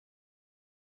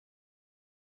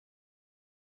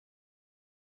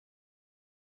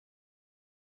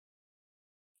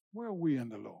 Where are we in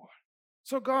the Lord?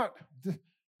 So God,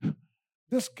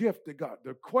 this gift that God,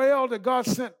 the quail that God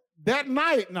sent that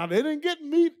night, now they didn't get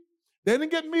meat. They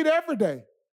didn't get meat every day.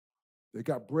 They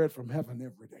got bread from heaven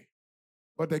every day.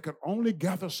 But they could only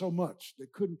gather so much. They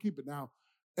couldn't keep it. Now,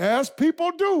 as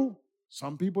people do,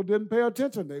 some people didn't pay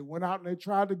attention. They went out and they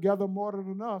tried to gather more than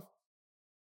enough.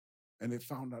 And they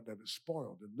found out that it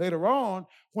spoiled. And later on,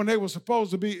 when they were supposed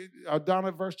to be, down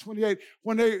at verse 28,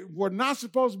 when they were not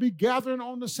supposed to be gathering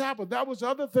on the Sabbath, that was the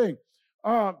other thing.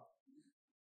 On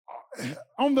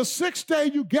the sixth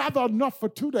day, you gather enough for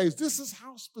 2 days. This is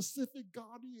how specific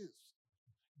God is.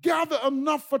 Gather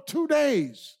enough for 2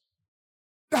 days.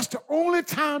 That's the only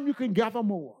time you can gather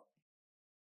more.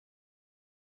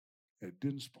 It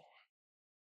didn't spoil.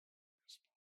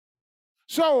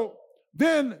 So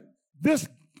then this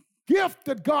gift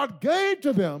that God gave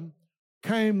to them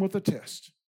came with a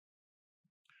test.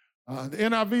 The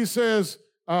NIV says,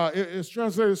 it's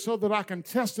translated so that I can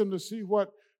test them to see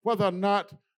whether or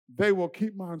not they will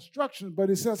keep my instructions. But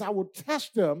it says I will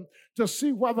test them to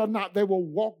see whether or not they will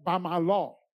walk by my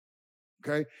law.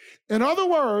 Okay? In other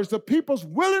words, the people's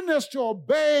willingness to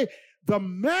obey the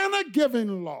manna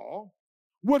giving law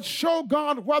would show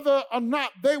God whether or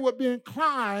not they would be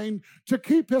inclined to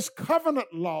keep his covenant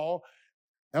law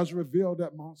as revealed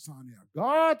at Mount Sinai.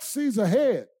 God sees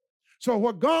ahead. So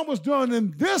what God was doing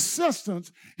in this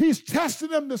instance, he's testing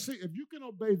them to see if you can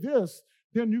obey this,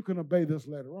 then you can obey this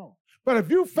later on. But if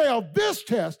you fail this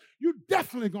test, you're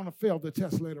definitely going to fail the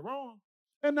test later on.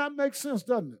 And that makes sense,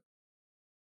 doesn't it?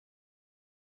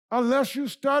 Unless you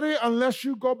study, unless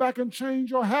you go back and change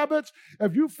your habits,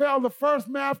 if you fail the first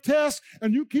math test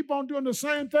and you keep on doing the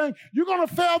same thing, you're going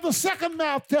to fail the second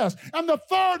math test and the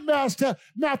third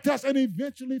math test and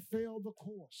eventually fail the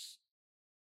course.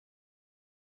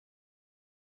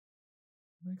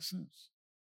 Makes sense.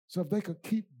 So if they could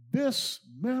keep this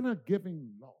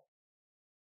manna-giving law,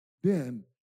 then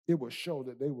it would show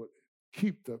that they would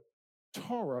keep the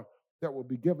Torah that will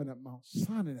be given at Mount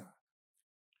Sinai.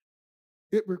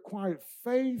 It required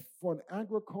faith for an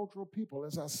agricultural people,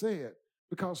 as I said,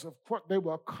 because of what they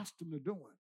were accustomed to doing,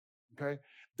 okay?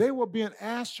 They were being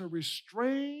asked to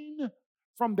restrain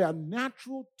from their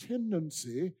natural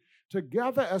tendency to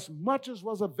gather as much as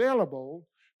was available,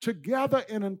 to gather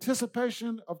in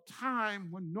anticipation of time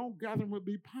when no gathering would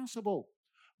be possible.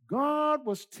 God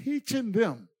was teaching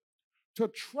them to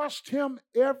trust him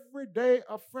every day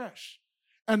afresh.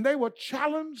 And they were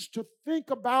challenged to think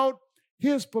about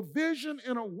his provision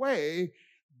in a way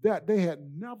that they had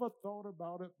never thought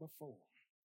about it before.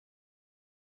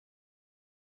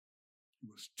 He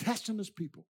was testing his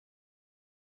people.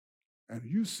 And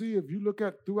you see, if you look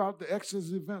at throughout the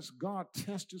Exodus events, God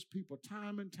tests his people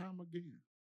time and time again.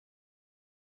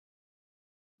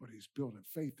 But he's building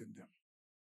faith in them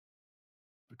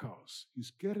because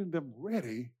he's getting them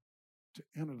ready to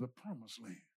enter the promised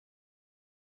land.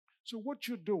 So what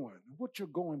you're doing, what you're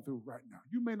going through right now,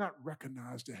 you may not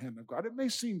recognize the hand of God. It may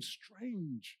seem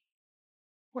strange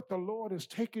what the Lord is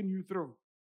taking you through.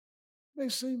 It may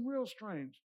seem real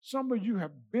strange. Some of you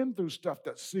have been through stuff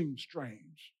that seems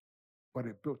strange, but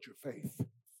it built your faith.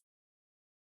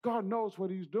 God knows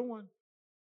what he's doing.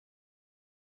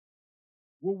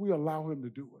 Will we allow him to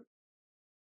do it?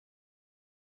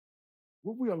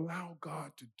 Will we allow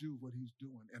God to do what he's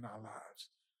doing in our lives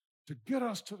to get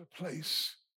us to the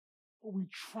place where we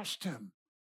trust him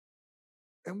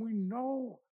and we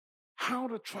know how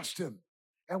to trust him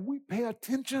and we pay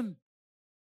attention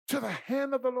to the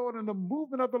hand of the Lord and the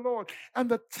movement of the Lord and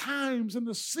the times and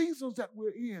the seasons that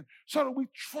we're in so that we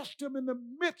trust him in the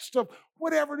midst of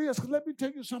whatever it is. Because let me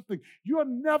tell you something, you're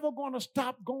never going to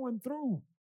stop going through.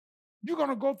 You're going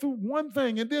to go through one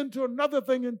thing and then to another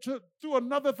thing and through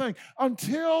another thing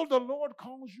until the Lord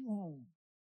calls you home.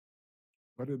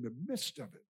 But in the midst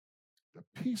of it, the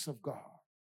peace of God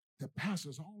that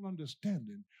passes all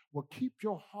understanding will keep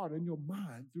your heart and your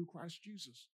mind through Christ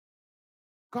Jesus.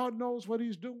 God knows what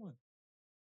he's doing.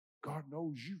 God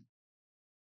knows you.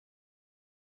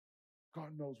 God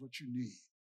knows what you need.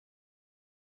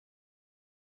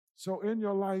 So in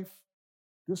your life,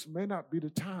 this may not be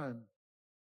the time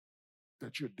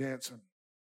that you're dancing,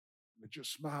 that you're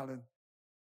smiling,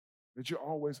 that you're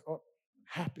always up and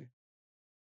happy.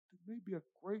 It may be a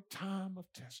great time of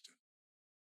testing.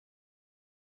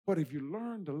 But if you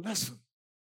learn the lesson,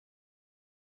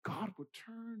 God will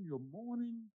turn your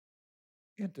mourning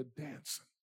into dancing.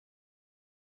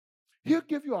 He'll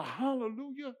give you a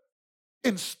hallelujah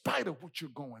in spite of what you're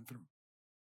going through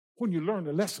when you learn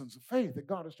the lessons of faith that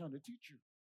God is trying to teach you.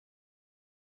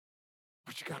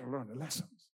 But you got to learn the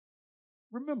lessons.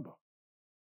 Remember,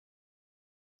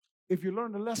 if you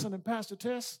learn the lesson and pass the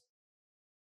test,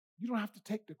 you don't have to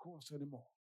take the course anymore.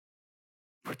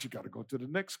 But you got to go to the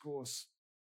next course.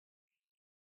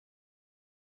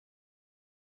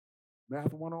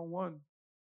 Math 101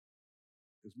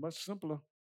 is much simpler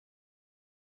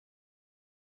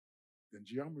than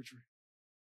geometry,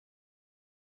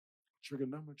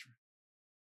 trigonometry.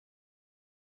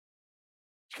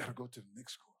 You got to go to the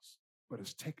next course, but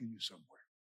it's taking you somewhere.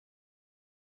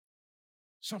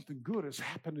 Something good is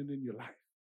happening in your life.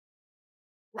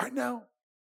 Right now,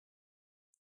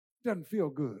 it doesn't feel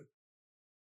good.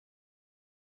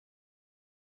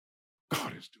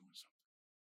 God is doing something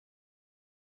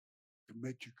to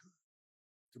make you good,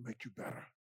 to make you better.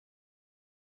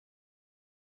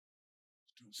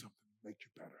 He's doing something to make you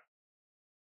better.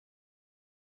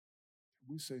 And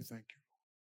we say thank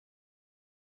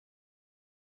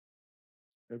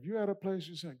you. If you're at a place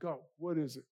you're saying, God, what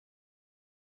is it?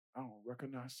 I don't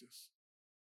recognize this.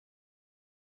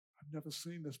 I've never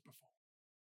seen this before.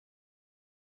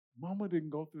 Mama didn't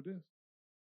go through this.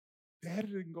 Daddy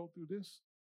didn't go through this.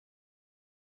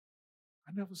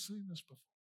 I've never seen this before.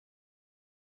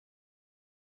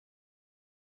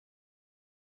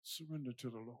 Surrender to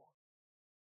the Lord.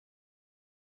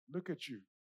 Look at you.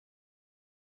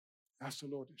 Ask the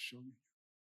Lord to show you.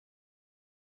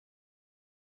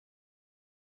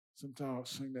 Sometimes I'll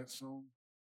sing that song,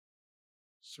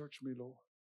 Search me, Lord.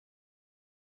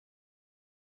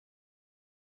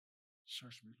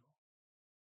 Search me,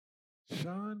 Lord.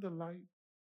 Shine the light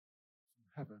from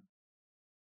heaven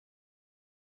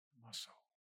in my soul.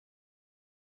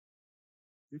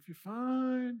 If you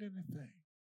find anything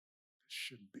that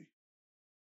shouldn't be,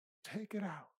 take it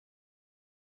out.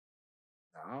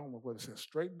 Now, I don't know whether it says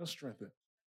straighten or strengthen.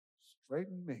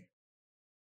 Straighten me.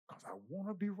 Because I want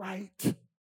to be right.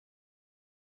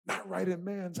 Not right in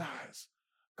man's eyes.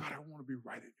 God, I want to be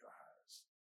right in your eyes.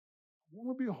 I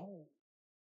want to be whole.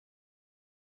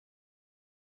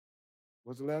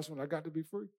 What's the last one? I got to be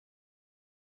free.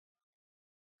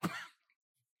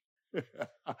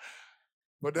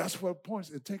 But that's what points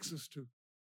it takes us to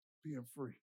being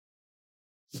free.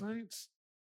 Saints,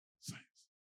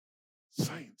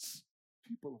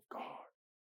 people of God.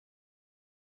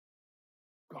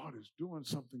 God is doing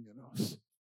something in us.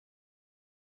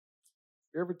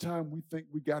 Every time we think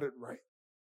we got it right,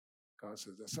 God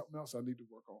says, there's something else I need to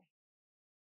work on.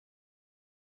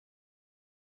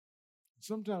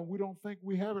 Sometimes we don't think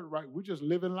we have it right. We're just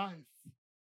living life.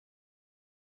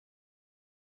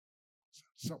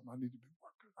 Something I need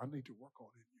to work on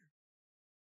in you.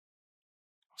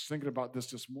 I was thinking about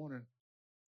this morning,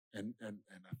 and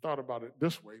I thought about it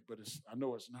this way, but I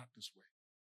know it's not this way.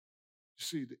 You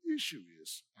see, the issue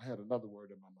is, I had another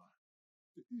word in my mind.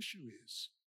 The issue is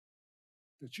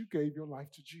that you gave your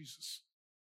life to Jesus.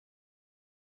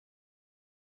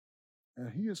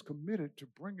 And he is committed to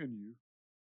bringing you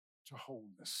to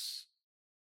wholeness.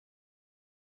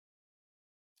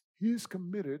 He is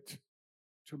committed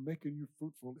to making you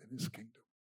fruitful in his kingdom.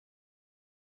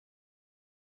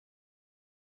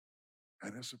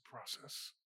 And it's a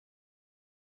process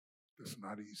that's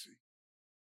not easy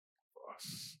for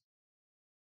us.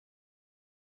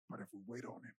 But if we wait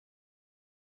on him,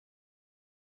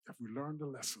 if we learn the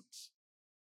lessons,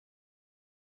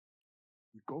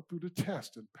 we go through the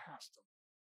test and pass them,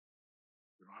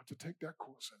 we don't have to take that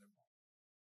course anymore.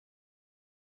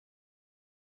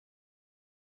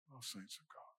 Oh, saints of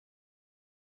God.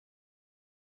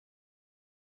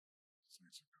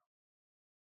 Saints of God.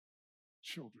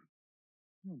 Children,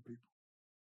 young people,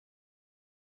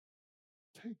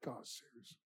 take God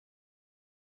seriously.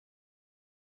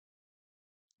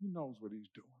 He knows what he's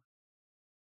doing.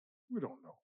 We don't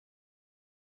know.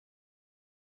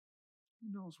 He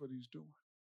knows what he's doing.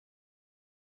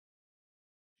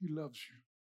 He loves you.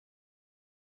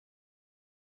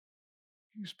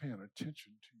 He's paying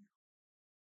attention to you.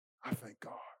 I thank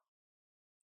God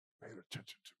paid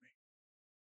attention to me.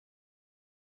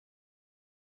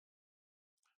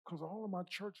 Because all of my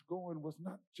church going was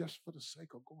not just for the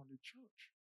sake of going to church.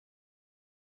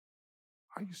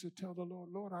 I used to tell the Lord,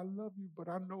 Lord, I love you, but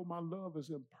I know my love is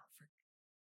imperfect.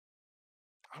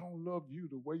 I don't love you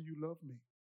the way you love me.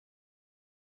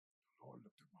 The Lord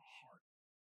looked at my heart.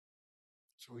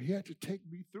 So he had to take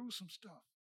me through some stuff.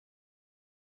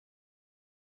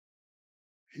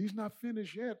 He's not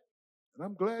finished yet, and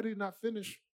I'm glad he's not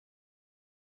finished.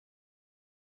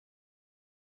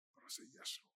 But I say,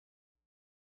 yes,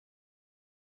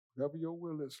 Lord. Whatever your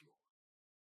will is, Lord,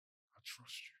 I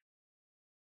trust you.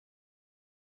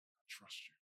 I trust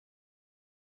you.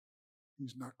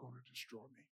 He's not going to destroy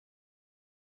me.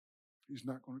 He's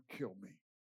not going to kill me.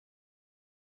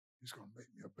 He's going to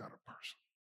make me a better person.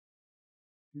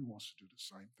 He wants to do the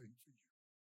same thing for you.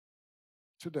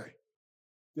 Today,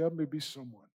 there may be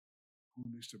someone who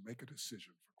needs to make a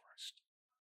decision for Christ.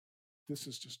 This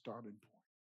is the starting point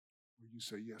where you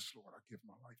say, yes, Lord, I give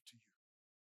my life to you.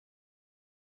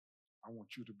 I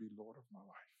want you to be Lord of my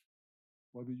life.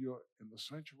 Whether you're in the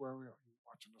sanctuary or you're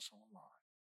watching us online.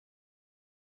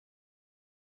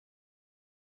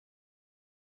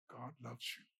 God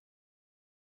loves you.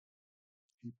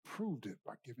 He proved it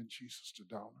by giving Jesus to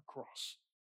die on the cross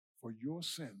for your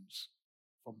sins,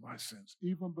 for my sins,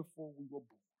 even before we were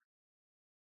born.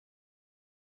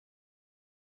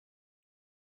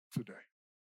 Today,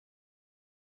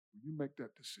 will you make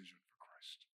that decision for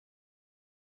Christ?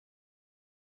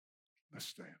 Let's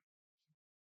stand.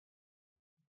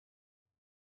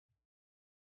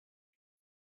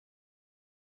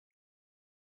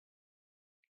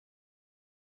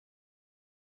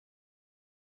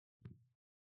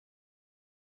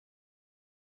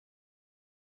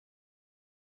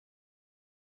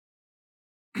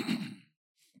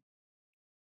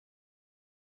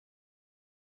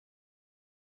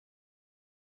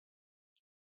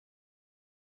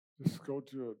 Just go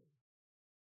to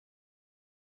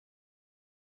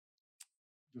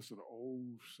Just an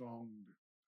old song the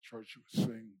church would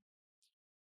sing.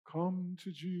 Come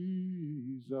to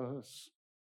Jesus.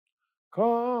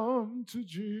 Come to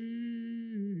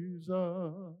Jesus.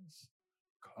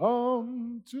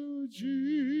 Come to Jesus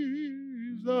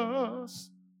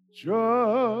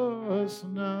just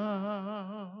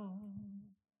now.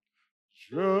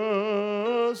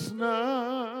 Just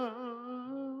now.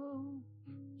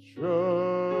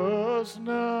 Just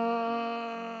now.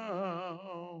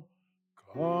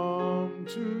 Come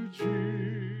to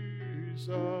Jesus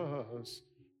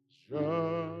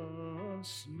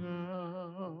just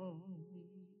now.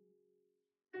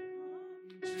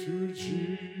 To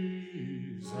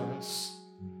Jesus.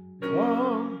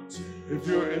 Come. If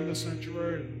you're in the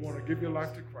sanctuary and want to give your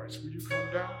life to Christ, will you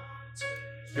come down?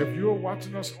 If you're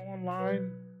watching us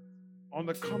online, on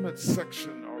the comment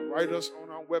section or write us on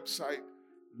our website,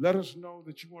 let us know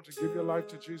that you want to give your life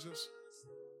to Jesus.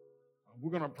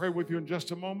 We're going to pray with you in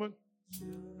just a moment.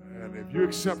 And if you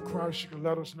accept Christ, you can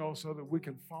let us know so that we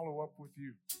can follow up with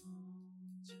you.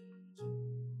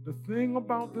 The thing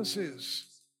about this is,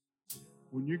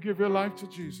 when you give your life to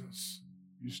Jesus,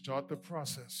 you start the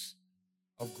process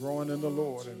of growing in the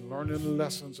Lord and learning the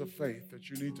lessons of faith that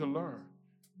you need to learn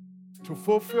to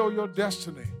fulfill your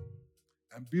destiny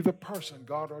and be the person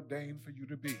God ordained for you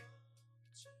to be.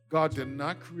 God did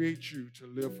not create you to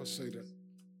live for Satan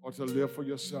or to live for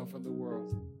yourself in the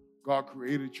world. God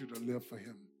created you to live for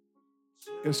Him.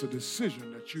 It's a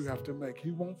decision that you have to make.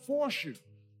 He won't force you.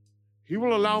 He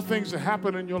will allow things to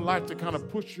happen in your life to kind of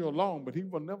push you along, but He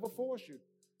will never force you.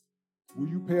 Will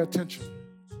you pay attention?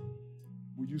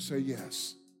 Will you say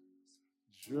yes?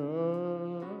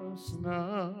 Just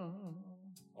now.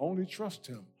 Only trust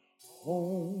Him.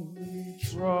 Only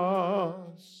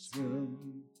trust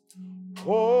Him.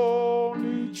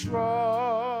 Only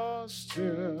trust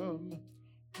Him.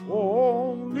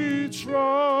 Only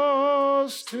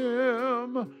trust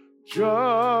Him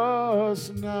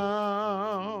just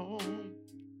now.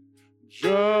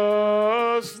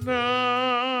 Just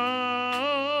now.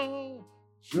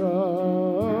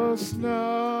 Just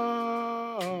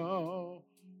now.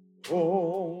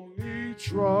 Only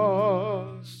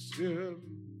trust Him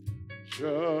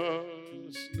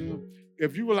just now.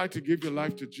 If you would like to give your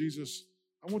life to Jesus,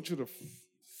 I want you to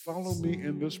follow me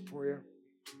in this prayer.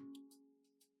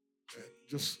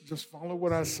 Just follow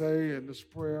what I say in this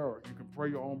prayer, or you can pray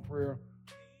your own prayer.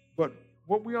 But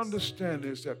what we understand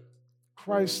is that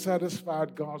Christ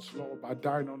satisfied God's law by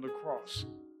dying on the cross.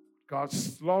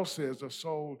 God's law says the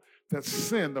soul that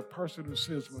sinned, the person who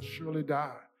sins must surely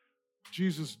die.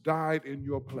 Jesus died in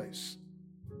your place.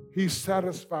 He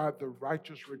satisfied the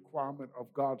righteous requirement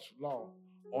of God's law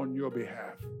on your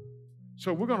behalf.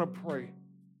 So we're going to pray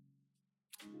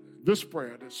this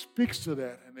prayer that speaks to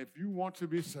that. And if you want to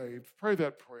be saved, pray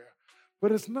that prayer.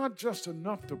 But it's not just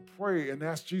enough to pray and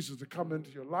ask Jesus to come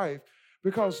into your life,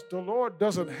 because the Lord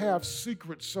doesn't have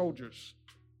secret soldiers.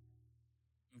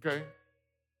 Okay?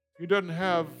 He doesn't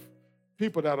have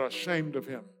people that are ashamed of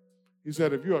Him. He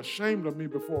said, if you're ashamed of me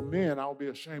before men, I'll be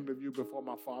ashamed of you before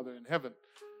my Father in heaven.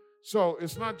 So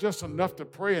it's not just enough to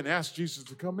pray and ask Jesus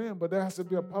to come in, but there has to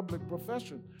be a public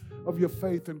profession of your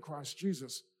faith in Christ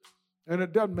Jesus. And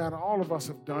it doesn't matter. All of us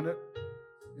have done it.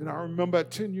 You know, I remember at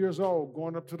 10 years old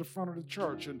going up to the front of the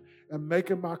church and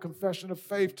making my confession of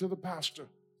faith to the pastor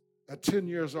at 10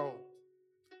 years old.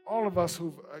 All of us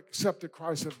who've accepted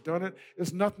Christ have done it.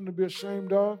 It's nothing to be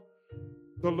ashamed of.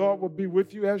 The Lord will be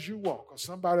with you as you walk. Or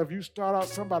somebody, if you start out,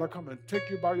 somebody will come and take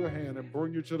you by your hand and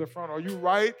bring you to the front. Or you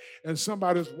right, and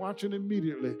somebody's watching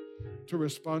immediately to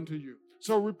respond to you.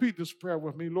 So repeat this prayer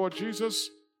with me. Lord Jesus,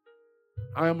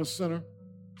 I am a sinner.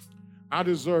 I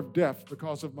deserve death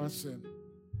because of my sin.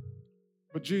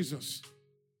 But Jesus,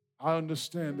 I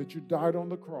understand that you died on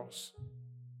the cross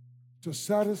to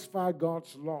satisfy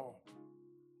God's law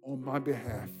on my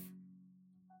behalf.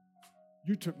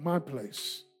 You took my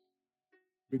place,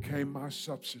 became my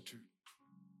substitute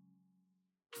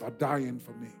by dying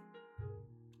for me.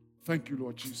 Thank you,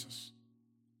 Lord Jesus.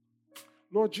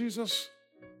 Lord Jesus,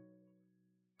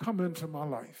 come into my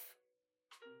life.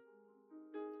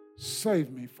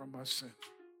 Save me from my sin.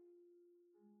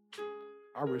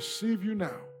 I receive you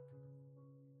now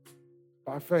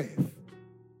by faith.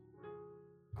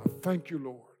 I thank you,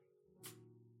 Lord,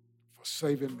 for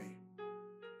saving me.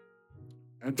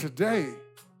 And today,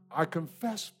 I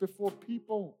confess before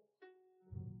people,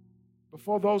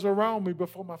 before those around me,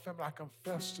 before my family, I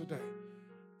confess today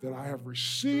that I have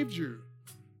received you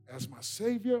as my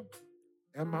Savior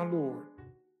and my Lord,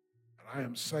 and I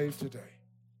am saved today.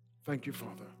 Thank you,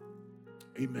 Father.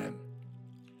 Amen.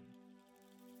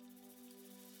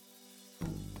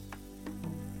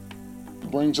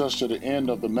 brings us to the end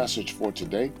of the message for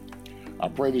today. I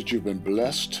pray that you've been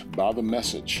blessed by the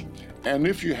message. And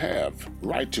if you have,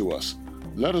 write to us.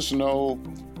 Let us know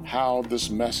how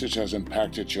this message has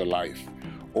impacted your life,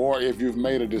 or if you've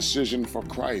made a decision for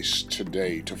Christ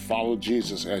today to follow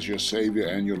Jesus as your Savior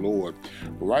and your Lord.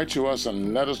 Write to us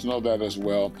and let us know that as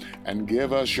well, and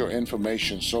give us your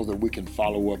information so that we can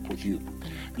follow up with you.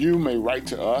 You may write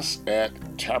to us at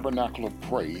Tabernacle of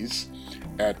Praise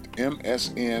at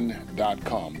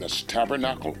msn.com. That's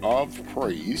Tabernacle of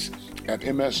Praise at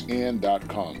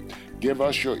msn.com. Give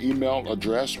us your email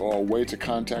address or a way to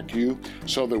contact you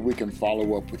so that we can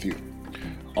follow up with you.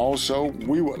 Also,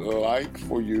 we would like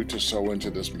for you to sow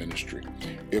into this ministry.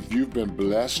 If you've been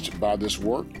blessed by this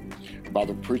work, by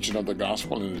the preaching of the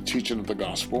gospel and the teaching of the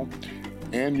gospel,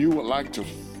 and you would like to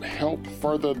help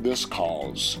further this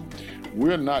cause,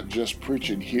 we're not just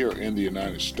preaching here in the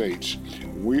United States.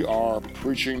 We are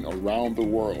preaching around the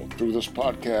world. Through this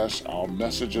podcast, our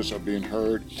messages are being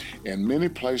heard in many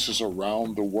places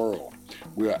around the world.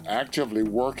 We are actively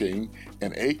working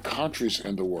in 8 countries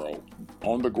in the world,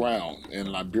 on the ground in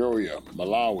Liberia,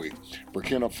 Malawi,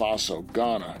 Burkina Faso,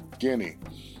 Ghana, Guinea,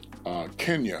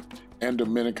 Kenya, and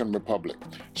Dominican Republic.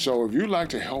 So if you'd like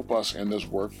to help us in this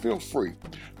work, feel free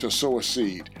to sow a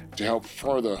seed to help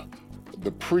further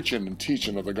the preaching and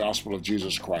teaching of the gospel of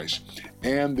Jesus Christ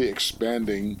and the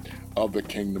expanding of the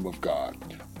kingdom of God.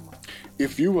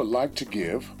 If you would like to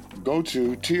give, go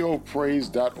to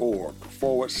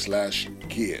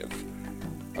topraise.org/give.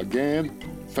 Again,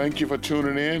 thank you for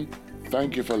tuning in.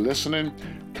 Thank you for listening.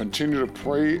 Continue to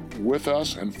pray with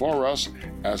us and for us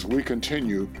as we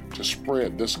continue to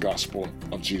spread this gospel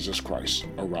of Jesus Christ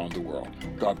around the world.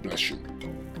 God bless you.